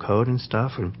XML code and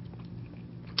stuff. And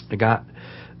I got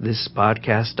this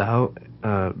podcast out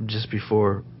just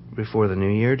before the new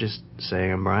year, just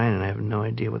saying, I'm Brian, and I have no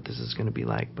idea what this is going to be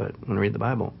like, but I'm going to read the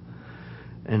Bible.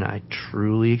 And I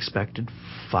truly expected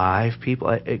 5 people.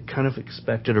 I kind of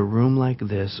expected a room like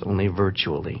this, only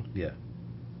virtually. Yeah.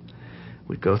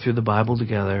 We'd go through the Bible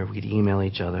together. We'd email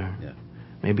each other. Yeah.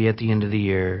 Maybe at the end of the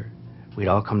year, we'd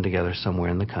all come together somewhere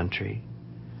in the country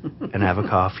and have a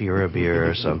coffee or a beer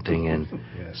or something and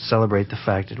celebrate the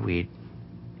fact that we'd,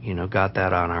 got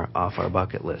that off our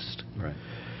bucket list. Right.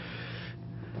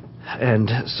 And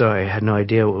so I had no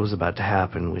idea what was about to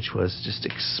happen, which was just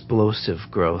explosive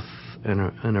growth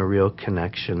and a real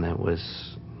connection that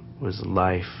was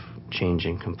life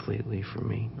changing completely for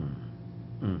me.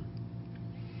 Mm.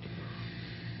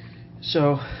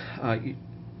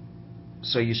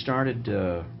 So you started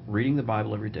reading the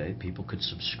Bible every day. People could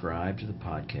subscribe to the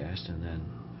podcast,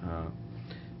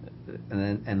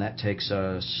 and that takes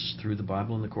us through the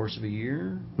Bible in the course of a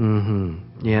year.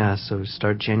 Mm-hmm. Yeah. So we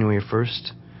start January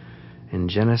 1st in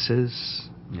Genesis,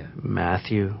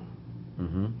 Matthew,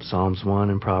 Psalms 1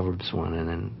 and Proverbs 1, and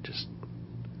then just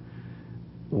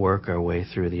work our way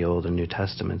through the Old and New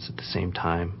Testaments at the same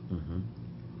time,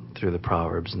 through the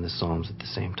Proverbs and the Psalms at the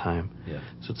same time. Yeah.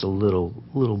 So it's a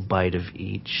little bite of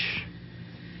each.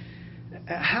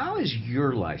 How has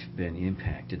your life been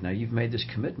impacted? Now you've made this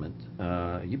commitment.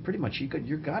 You've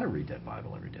got to read that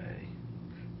Bible every day.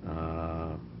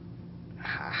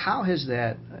 How has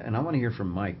that? And I want to hear from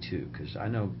Mike too, because I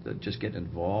know that just getting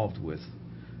involved with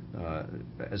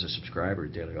as a subscriber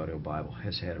to Daily Audio Bible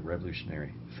has had a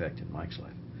revolutionary effect in Mike's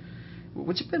life.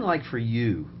 What's it been like for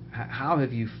you? How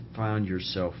have you found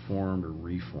yourself formed or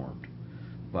reformed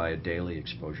by a daily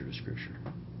exposure to Scripture?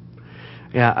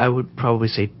 Yeah, I would probably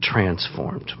say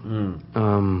transformed.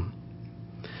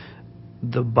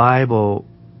 The Bible,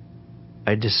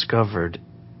 I discovered,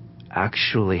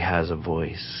 actually has a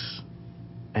voice,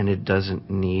 and it doesn't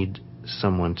need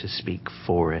someone to speak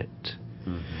for it.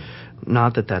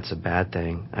 Not that that's a bad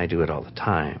thing. I do it all the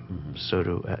time. So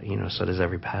does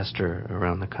every pastor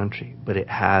around the country. But it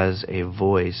has a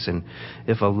voice, and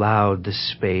if allowed the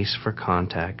space for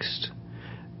context,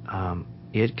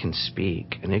 it can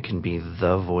speak, and it can be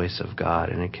the voice of God,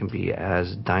 and it can be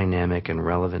as dynamic and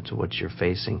relevant to what you're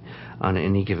facing on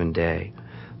any given day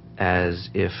as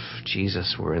if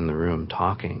Jesus were in the room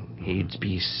talking. He'd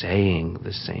be saying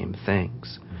the same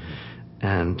things.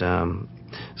 And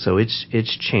so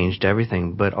it's changed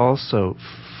everything, but also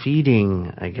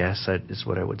feeding, I guess that is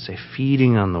what I would say,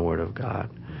 feeding on the Word of God.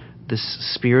 This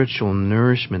spiritual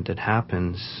nourishment that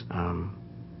happens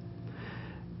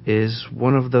is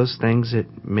one of those things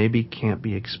that maybe can't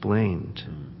be explained.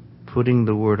 Putting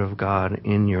the Word of God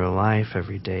in your life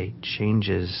every day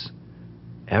changes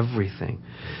everything.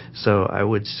 So I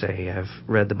would say I've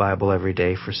read the Bible every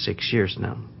day for 6 years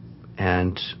now,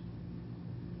 and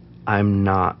I'm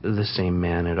not the same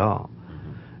man at all.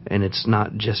 And it's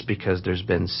not just because there's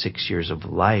been 6 years of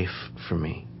life for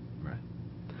me. Right.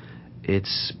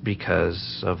 It's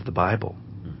because of the Bible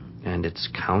and its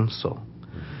counsel.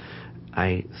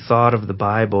 I thought of the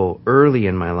Bible early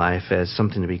in my life as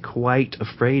something to be quite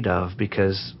afraid of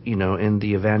because, in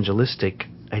the evangelistic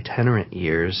itinerant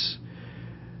years,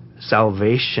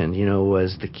 salvation,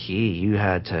 was the key. You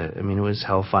had to, it was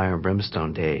hellfire and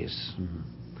brimstone days.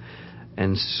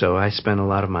 And so I spent a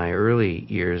lot of my early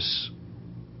years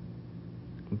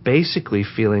basically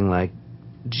feeling like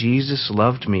Jesus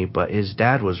loved me, but his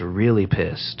dad was really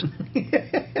pissed.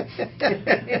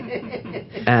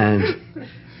 And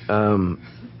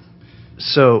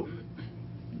so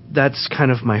that's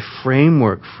kind of my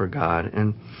framework for God.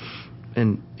 And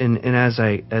as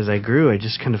I grew, I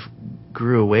just kind of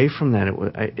grew away from that.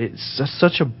 It's just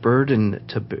such a burden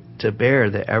to bear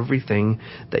that everything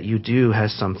that you do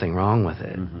has something wrong with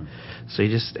it. So you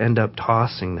just end up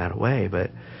tossing that away.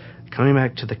 But coming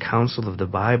back to the counsel of the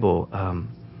Bible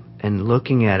and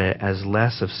looking at it as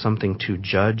less of something to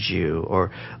judge you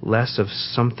or less of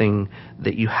something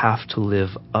that you have to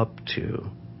live up to,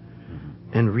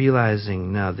 and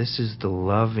realizing now this is the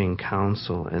loving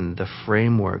counsel and the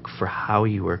framework for how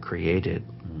you were created.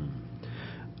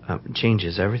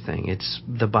 Changes everything.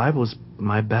 The Bible is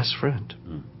my best friend,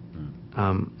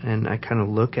 and I kind of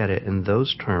look at it in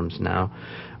those terms now,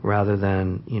 rather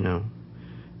than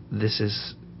this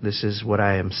is what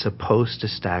I am supposed to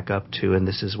stack up to, and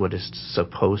this is what is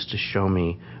supposed to show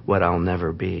me what I'll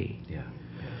never be.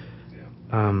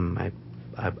 I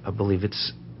believe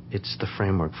it's the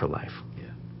framework for life.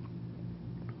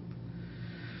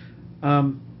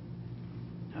 I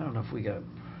don't know if we got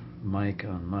Mike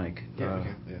on mic. Yeah.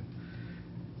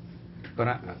 But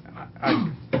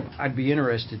I'd be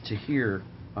interested to hear,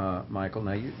 Michael.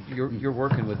 Now you're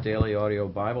working with Daily Audio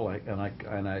Bible, and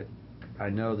I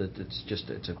know that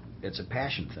it's a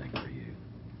passion thing for you.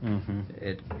 Mm-hmm.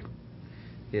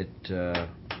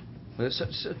 So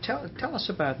tell us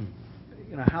about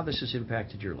how this has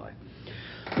impacted your life.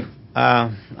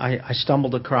 I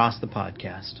stumbled across the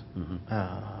podcast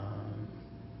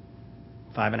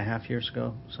 5.5 years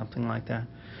ago, something like that,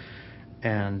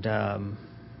 and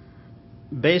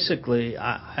basically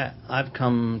I've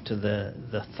come to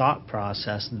the thought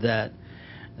process that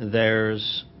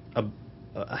there's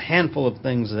a handful of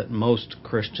things that most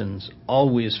Christians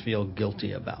always feel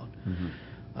guilty about.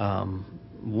 Mm-hmm.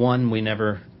 One, we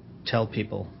never tell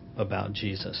people about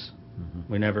Jesus.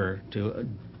 Mm-hmm. We never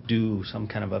do some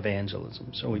kind of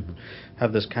evangelism. So we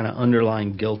have this kind of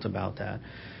underlying guilt about that.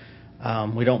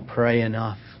 We don't pray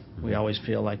enough. We always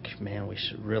feel like, man, we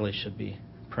should be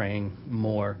praying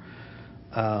more.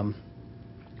 And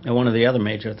one of the other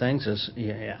major things is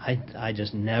I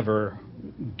just never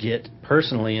get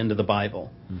personally into the Bible.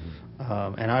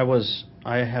 Mm-hmm. And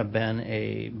I have been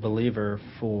a believer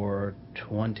for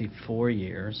 24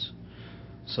 years,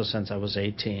 so since I was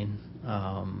 18.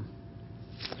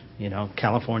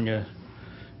 California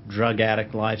drug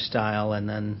addict lifestyle, and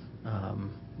then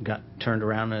got turned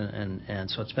around,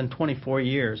 and so it's been 24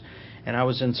 years, and I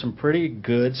was in some pretty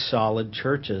good, solid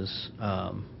churches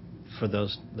for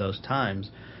those times,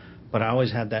 but I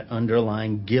always had that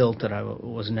underlying guilt that I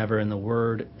was never in the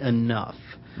Word enough.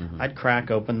 Mm-hmm. I'd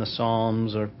crack open the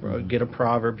Psalms or get a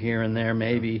proverb here and there,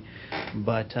 maybe,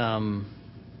 but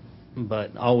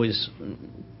always,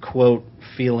 quote,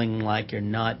 feeling like you're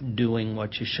not doing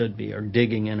what you should be or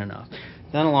digging in enough.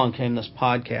 Then along came this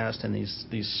podcast and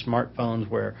these smartphones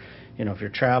where, if you're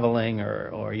traveling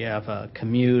or you have a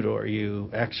commute or you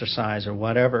exercise or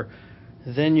whatever,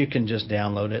 then you can just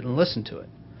download it and listen to it.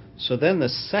 So then the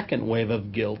second wave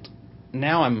of guilt,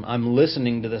 now I'm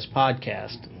listening to this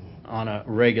podcast on a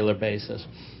regular basis.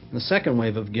 And the second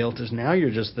wave of guilt is now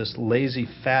you're just this lazy,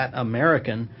 fat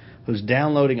American who's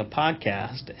downloading a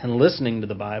podcast and listening to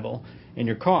the Bible in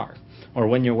your car or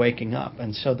when you're waking up.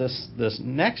 And so this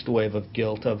next wave of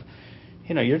guilt of,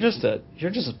 you're just a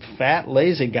fat,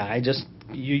 lazy guy. Just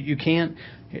you can't.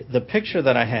 The picture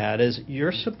that I had is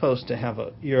you're supposed to have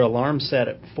your alarm set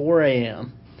at 4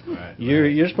 a.m. Right,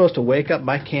 you're supposed to wake up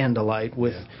by candlelight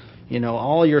with,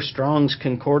 all your Strong's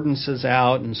concordances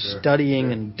out and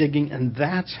studying and digging, and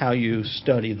that's how you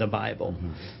study the Bible.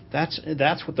 Mm-hmm.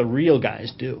 That's what the real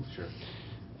guys do. Sure.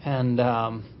 And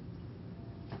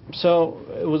so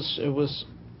it was.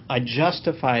 I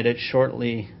justified it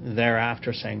shortly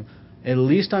thereafter, saying, at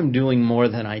least I'm doing more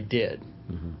than I did.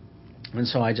 Mm-hmm. And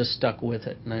so I just stuck with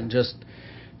it, and then just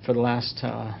for the last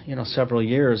several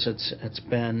years, it's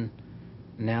been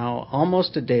now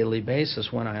almost a daily basis.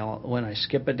 When I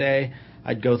skip a day,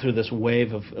 I'd go through this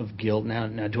wave of guilt.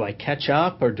 Now do I catch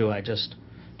up, or do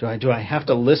I have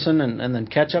to listen and then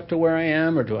catch up to where I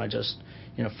am, or do I just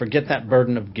forget that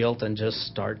burden of guilt and just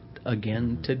start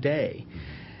again today?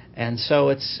 And so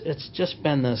it's just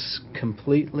been this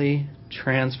completely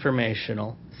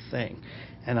transformational thing.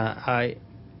 And I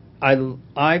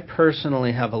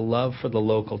personally have a love for the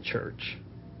local church,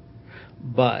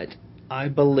 but I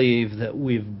believe that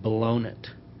we've blown it,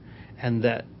 and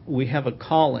that we have a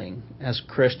calling as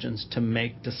Christians to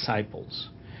make disciples.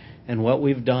 And what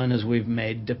we've done is we've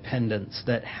made dependents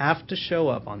that have to show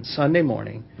up on Sunday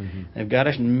morning. Mm-hmm. They've got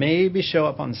to maybe show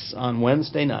up on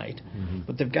Wednesday night, mm-hmm.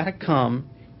 but they've got to come,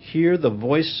 hear the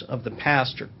voice of the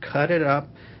pastor, cut it up,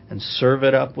 and serve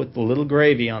it up with a little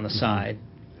gravy on the mm-hmm. side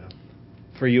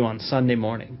for you on Sunday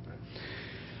morning.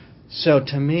 So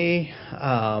to me,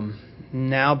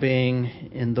 now being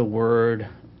in the Word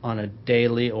on a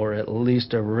daily or at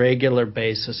least a regular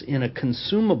basis in a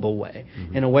consumable way,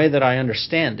 mm-hmm. in a way that I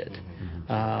understand it.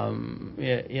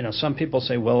 Mm-hmm. Some people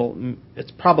say, well,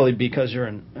 it's probably because you're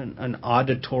an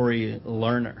auditory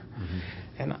learner. Mm-hmm.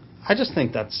 And I just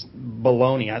think that's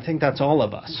baloney. I think that's all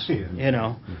of us. Yeah.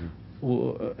 Mm-hmm.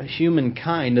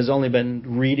 Humankind has only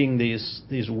been reading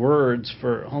these words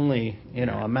for only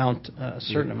a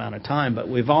certain amount of time, but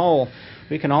we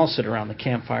can all sit around the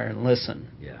campfire and listen.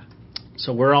 Yeah.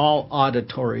 So we're all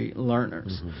auditory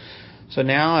learners. Mm-hmm. So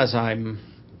now as I'm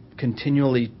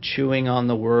continually chewing on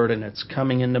the Word and it's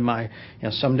coming into my,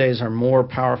 some days are more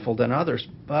powerful than others,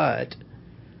 but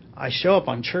I show up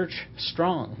on church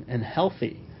strong and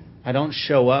healthy. I don't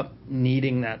show up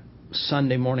needing that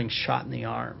Sunday morning shot in the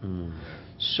arm. Mm.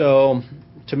 So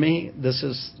to me,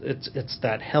 it's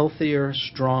that healthier,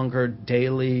 stronger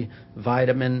daily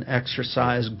vitamin,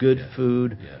 exercise, good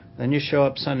food. Yeah. Then you show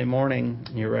up Sunday morning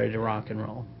and you're ready to rock and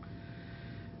roll.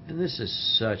 And this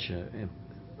is such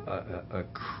a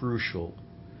crucial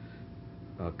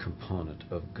component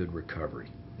of good recovery.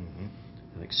 Mm-hmm.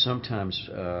 I think sometimes,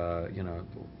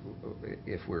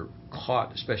 if we're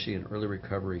caught, especially in early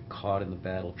recovery, caught in the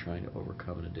battle trying to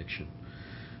overcome an addiction,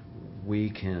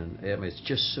 it's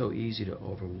just so easy to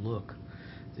overlook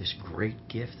this great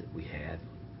gift that we had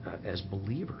as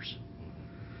believers.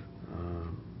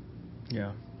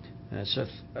 Yeah. And so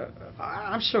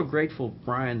I'm so grateful,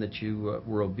 Brian, that you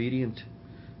were obedient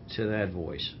to that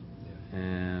voice,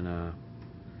 and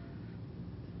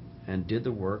did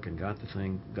the work and got the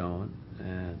thing going.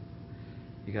 And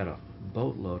you got a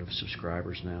boatload of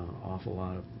subscribers now, an awful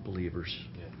lot of believers.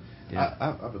 Yeah. I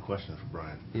have a question for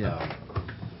Brian. Yeah.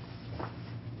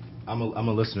 I'm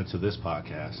a listener to this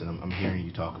podcast, and I'm hearing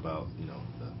you talk about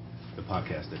the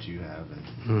podcast that you have,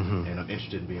 and I'm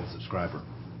interested in being a subscriber.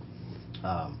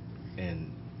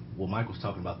 And Mike was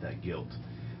talking about that guilt.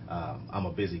 I'm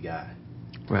a busy guy.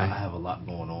 Right. I have a lot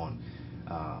going on,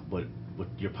 but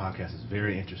your podcast is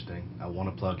very interesting. I want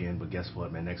to plug in, but guess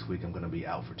what, man? Next week I'm going to be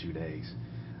out for 2 days.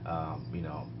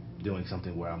 Doing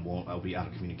something where I'll be out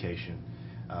of communication.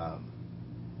 I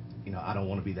don't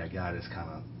want to be that guy that's kind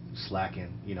of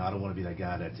slacking. I don't want to be that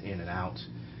guy that's in and out.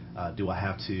 Do I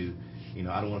have to?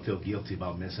 I don't want to feel guilty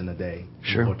about missing a day,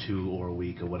 sure, or 2, or a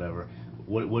week, or whatever.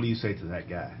 What do you say to that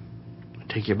guy?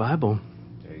 Take your Bible.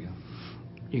 There you go.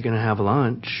 You're gonna have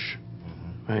lunch,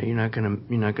 right? You're not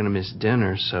gonna miss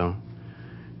dinner. So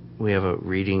we have a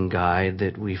reading guide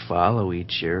that we follow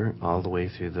each year, all the way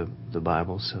through the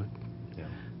Bible. So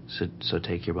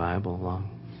take your Bible along.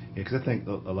 Yeah, because I think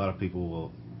a lot of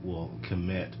people will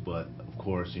commit, but of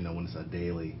course, when it's a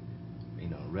daily,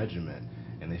 regimen,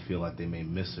 and they feel like they may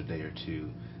miss a day or two,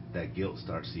 that guilt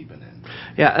starts seeping in.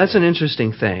 Yeah, that's an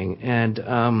interesting thing, and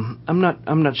I'm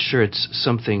not sure it's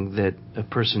something that a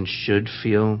person should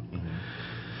feel.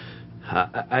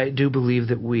 I do believe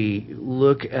that we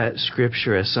look at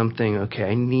Scripture as something, okay,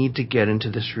 I need to get into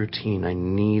this routine. I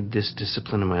need this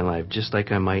discipline in my life, just like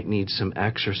I might need some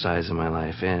exercise in my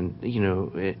life. And,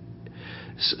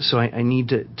 so I need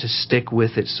to stick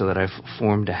with it so that I've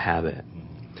formed a habit.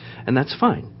 And that's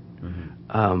fine.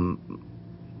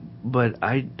 But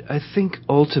I think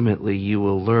ultimately you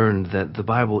will learn that the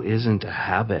Bible isn't a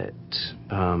habit.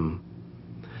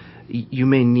 You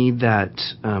may need that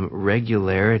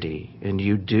regularity, and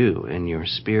you do in your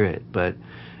spirit, but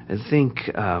I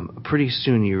think pretty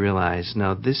soon you realize,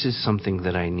 now this is something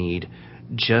that I need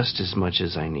just as much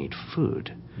as I need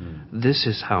food. This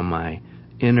is how my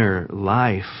inner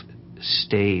life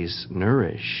stays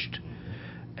nourished.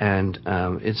 And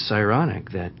it's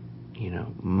ironic that,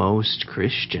 most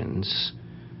Christians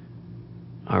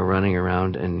are running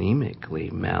around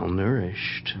anemically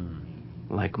malnourished.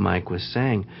 Like Mike was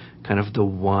saying, kind of the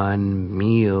one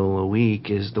meal a week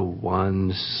is the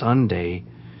one Sunday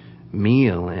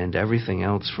meal, and everything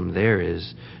else from there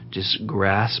is just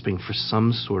grasping for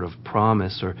some sort of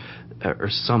promise or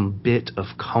some bit of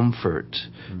comfort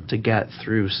to get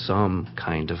through some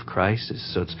kind of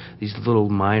crisis. So it's these little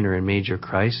minor and major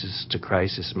crisis to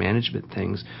crisis management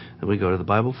things that we go to the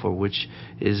Bible for, which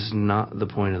is not the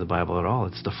point of the Bible at all.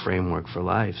 It's the framework for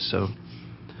life. So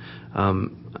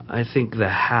I think the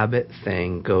habit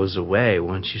thing goes away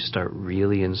once you start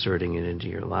really inserting it into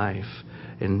your life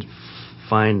and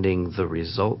finding the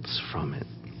results from it.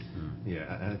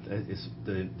 Yeah, it's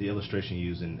the illustration you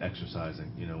use in exercising,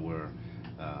 where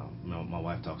my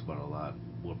wife talks about it a lot,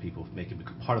 where people make it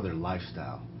part of their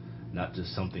lifestyle, not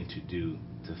just something to do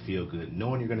to feel good,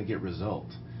 knowing you're going to get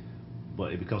results,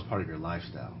 but it becomes part of your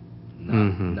lifestyle,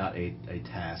 not a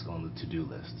task on the to-do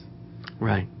list.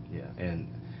 Right. Yeah, and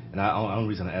the only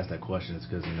reason I asked that question is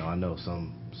because I know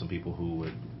some people who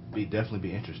would definitely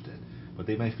be interested, but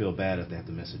they may feel bad if they have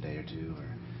to miss a day or two.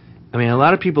 I mean, a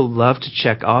lot of people love to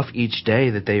check off each day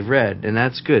that they've read, and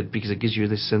that's good because it gives you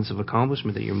this sense of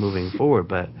accomplishment that you're moving forward.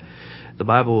 But the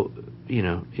Bible,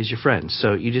 is your friend.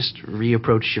 So you just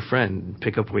reapproach your friend,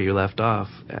 pick up where you left off.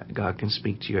 God can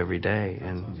speak to you every day.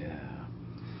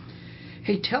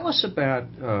 Hey, tell us about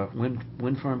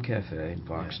Wind Farm Cafe and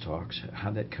Vox Talks.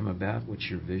 How'd that come about? What's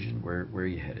your vision? Where are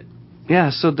you headed? Yeah,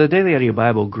 so the Daily Audio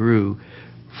Bible grew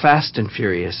fast and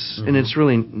furious, and it's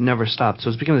really never stopped. So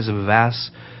it's become this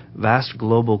vast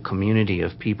global community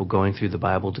of people going through the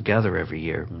Bible together every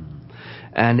year.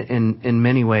 And in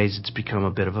many ways, it's become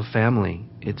a bit of a family.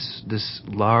 It's this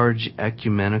large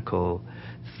ecumenical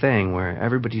thing where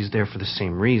everybody's there for the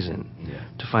same reason.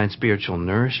 to find spiritual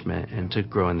nourishment and to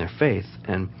grow in their faith.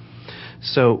 And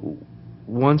so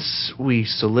once we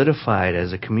solidified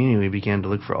as a community, we began to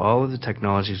look for all of the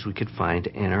technologies we could find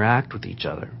to interact with each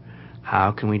other.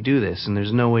 How can we do this? And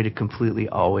there's no way to completely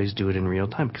always do it in real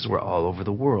time because we're all over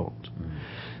the world.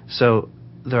 So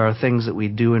there are things that we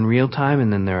do in real time,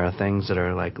 and then there are things that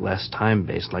are like less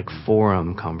time-based, like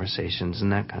forum conversations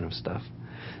and that kind of stuff.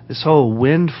 This whole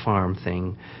wind farm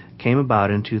thing came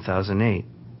about in 2008.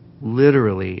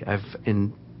 Literally, I've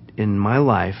in my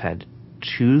life had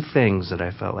two things that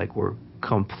I felt like were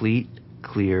complete,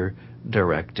 clear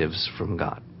directives from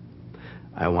God.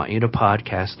 I want you to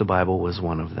podcast the Bible was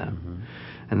one of them.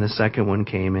 And the second one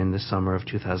came in the summer of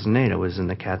 2008. I was in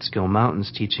the Catskill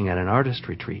Mountains teaching at an artist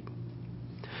retreat.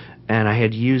 And I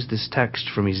had used this text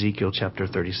from Ezekiel chapter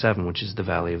 37, which is the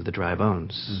Valley of the Dry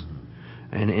Bones.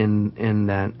 And in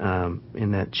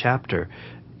that chapter,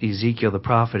 Ezekiel the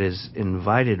prophet is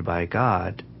invited by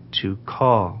God to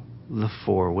call the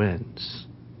four winds,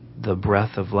 the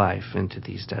breath of life, into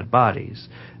these dead bodies,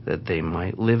 that they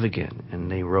might live again. And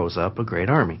they rose up a great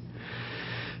army.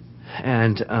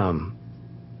 And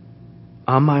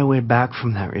on my way back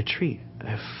from that retreat,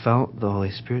 I felt the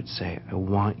Holy Spirit say, I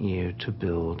want you to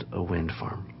build a wind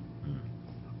farm.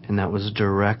 And that was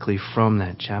directly from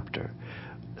that chapter.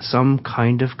 Some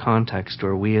kind of context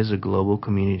where we as a global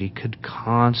community could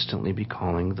constantly be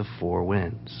calling the four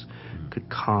winds, could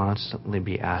constantly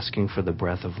be asking for the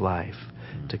breath of life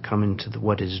to come into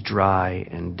what is dry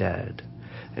and dead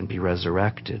and be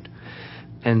resurrected.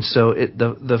 And so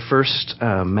the first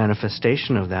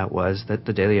manifestation of that was that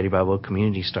the Daily Eddy Bible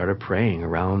community started praying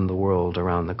around the world,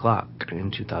 around the clock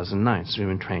in 2009. So we've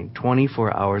been praying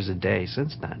 24 hours a day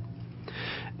since then.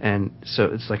 And so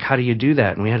it's like, how do you do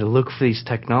that? And we had to look for these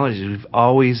technologies. We've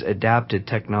always adapted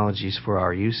technologies for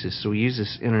our uses. So we use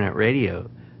this internet radio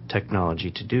technology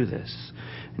to do this.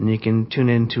 And you can tune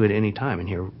into it any time and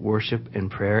hear worship and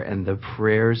prayer and the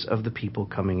prayers of the people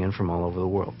coming in from all over the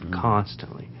world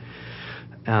constantly.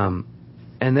 And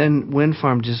then Wind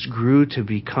Farm just grew to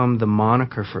become the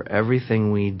moniker for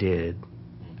everything we did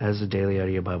as a Daily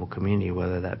Audio Bible community,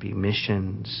 whether that be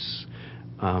missions,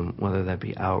 whether that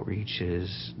be outreaches,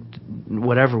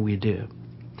 whatever we do.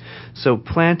 So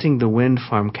planting the Wind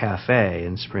Farm Cafe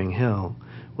in Spring Hill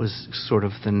was sort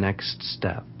of the next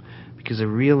step, because I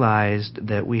realized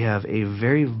that we have a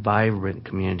very vibrant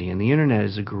community, and the internet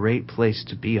is a great place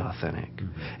to be authentic.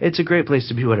 It's a great place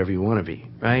to be whatever you want to be,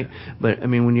 right? But, I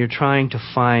mean, when you're trying to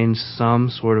find some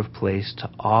sort of place to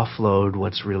offload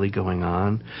what's really going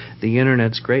on, the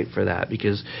internet's great for that,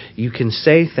 because you can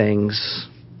say things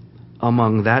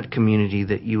among that community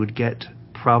that you would get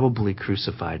probably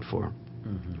crucified for,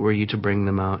 were you to bring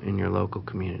them out in your local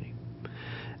community.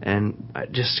 And I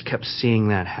just kept seeing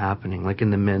that happening, like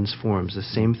in the men's forums. The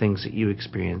same things that you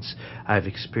experience, I've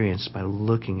experienced by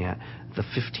looking at the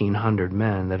 1,500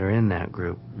 men that are in that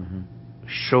group,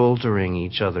 shouldering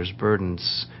each other's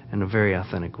burdens in a very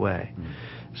authentic way.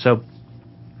 So,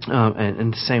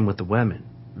 and the same with the women,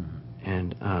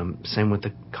 and same with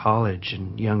the college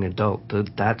and young adult.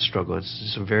 That struggle, it's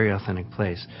just a very authentic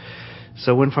place.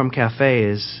 So Wind Farm Cafe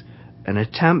is an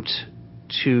attempt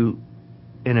to,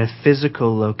 in a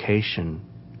physical location,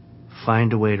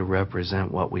 find a way to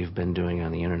represent what we've been doing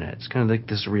on the internet. It's kind of like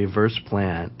this reverse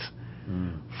plant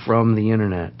from the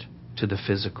internet to the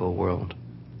physical world.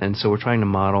 And so we're trying to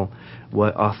model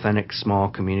what authentic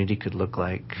small community could look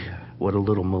like, what a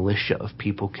little militia of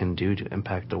people can do to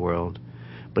impact the world.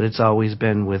 But it's always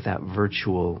been with that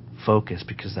virtual focus,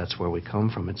 because that's where we come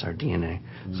from. It's our DNA.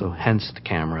 So hence the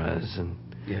cameras and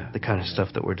the kind of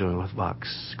stuff that we're doing with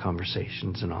Vox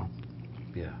conversations and all.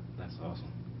 Yeah, that's awesome.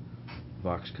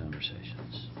 Vox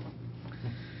Conversations.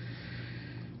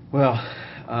 Well,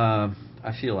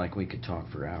 I feel like we could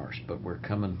talk for hours, but we're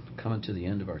coming to the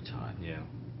end of our time. Yeah.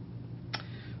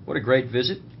 What a great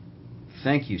visit.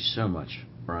 Thank you so much,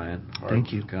 Brian.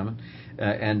 Thank you for coming.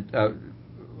 And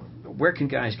where can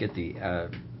guys get the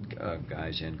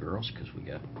guys and girls? Because we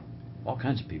got all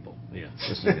kinds of people.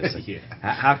 Listening to this thing.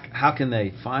 How can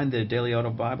they find the Daily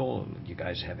Audio Bible? You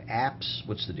guys have apps?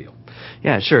 What's the deal?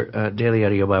 Yeah, sure.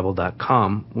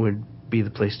 DailyAudioBible.com would be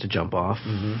the place to jump off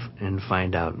and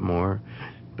find out more.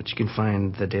 But you can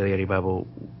find the Daily Audio Bible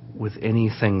with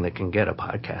anything that can get a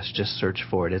podcast. Just search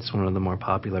for it. It's one of the more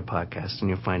popular podcasts, and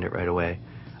you'll find it right away.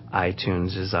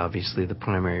 iTunes is obviously the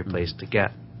primary place to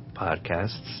get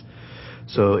podcasts.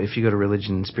 So if you go to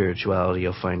Religion and Spirituality,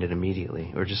 you'll find it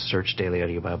immediately. Or just search Daily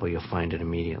Audio Bible, you'll find it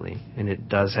immediately. And it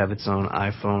does have its own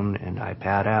iPhone and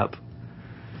iPad app.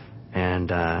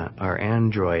 And our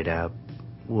Android app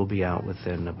will be out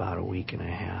within about a week and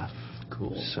a half.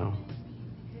 Cool. So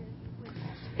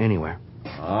anywhere.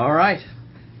 All right.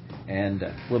 And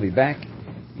we'll be back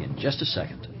in just a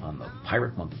second on the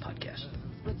Pirate Monk Podcast.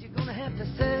 But you're gonna have to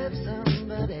serve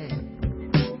somebody.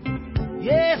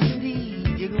 Yes,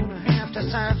 indeed, you're gonna have to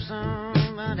serve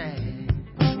somebody.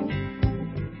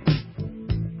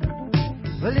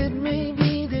 Well, it may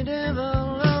be the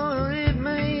devil or it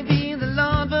may be the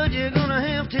Lord, but you're gonna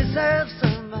have to serve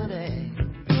somebody.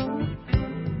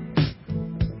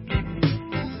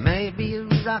 Maybe a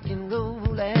rock and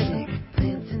roll addict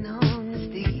dancing on the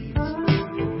stage,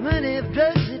 money,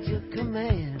 drugs at your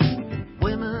command,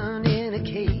 women in a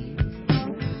cage.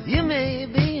 You may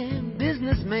be a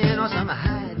businessman or some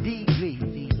high degree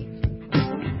thief.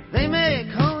 They may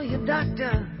call you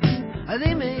doctor, or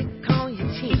they may call you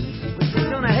chief, but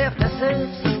you're gonna have to serve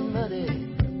somebody.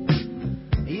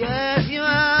 Yes, you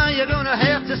are. You're gonna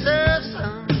have to serve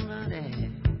somebody.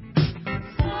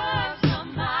 Serve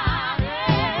somebody.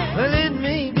 Well, it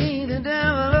may be the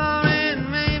devil or it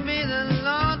may be the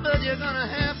Lord, but you're gonna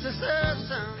have to serve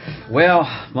somebody. Well,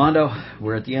 Mondo,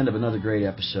 we're at the end of another great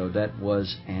episode. That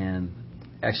was an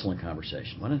excellent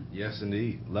conversation, wasn't it? Yes,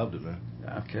 indeed. Loved it, man.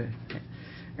 Okay.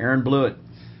 Aaron blew it.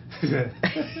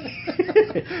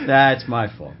 That's my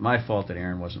fault. My fault that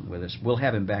Aaron wasn't with us. We'll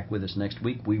have him back with us next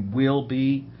week. We will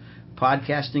be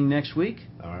podcasting next week.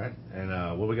 All right.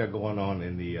 And what we got going on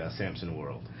in the Samson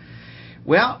world?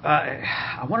 Well,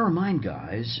 I want to remind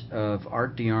guys of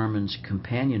Art DeArmond's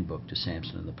companion book to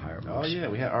Samson and the Pirate Monks. Oh, yeah.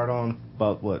 We had Art on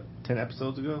about, 10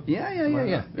 episodes ago?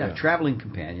 Yeah. Traveling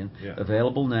Companion. Yeah.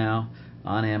 Available now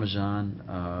on Amazon,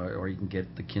 or you can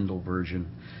get the Kindle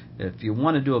version. If you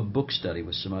want to do a book study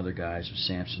with some other guys of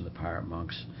Samson and the Pirate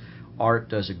Monks, Art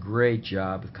does a great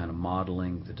job of kind of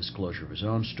modeling the disclosure of his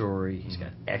own story. He's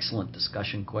got excellent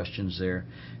discussion questions there.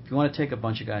 If you want to take a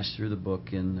bunch of guys through the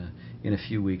book in a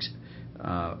few weeks,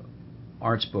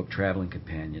 Art's book, Traveling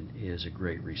Companion, is a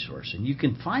great resource. And you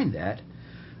can find that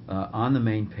on the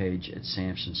main page at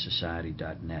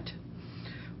samsonsociety.net.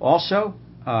 Also,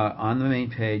 on the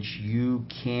main page, you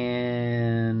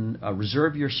can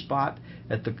reserve your spot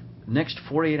at the next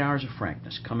 48 Hours of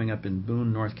Frankness, coming up in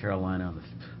Boone, North Carolina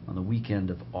on the weekend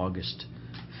of August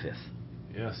 5th.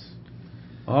 Yes.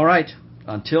 All right.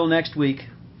 Until next week,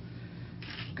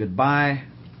 goodbye.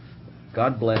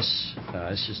 God bless.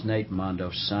 This is Nate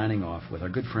Mondo signing off with our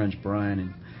good friends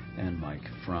Brian and Mike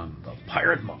from the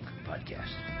Pirate Monk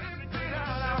Podcast.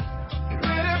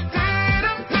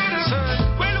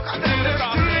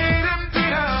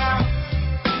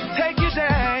 Take your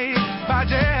day by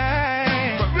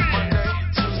day, Monday,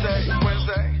 Tuesday,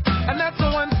 Wednesday, and that's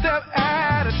one step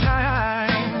at a time.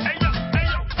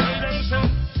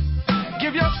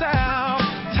 Give yourself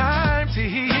time to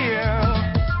heal.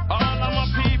 All of my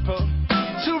people,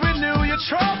 to renew your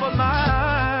troubled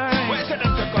mind.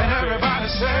 And everybody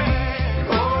say,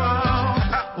 whoa,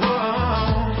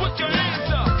 put your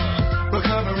hands up.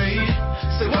 Recovery,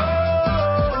 say whoa.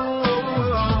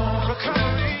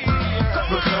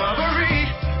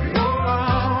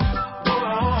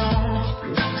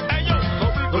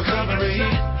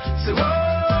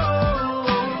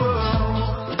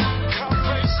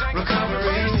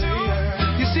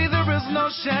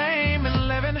 Shame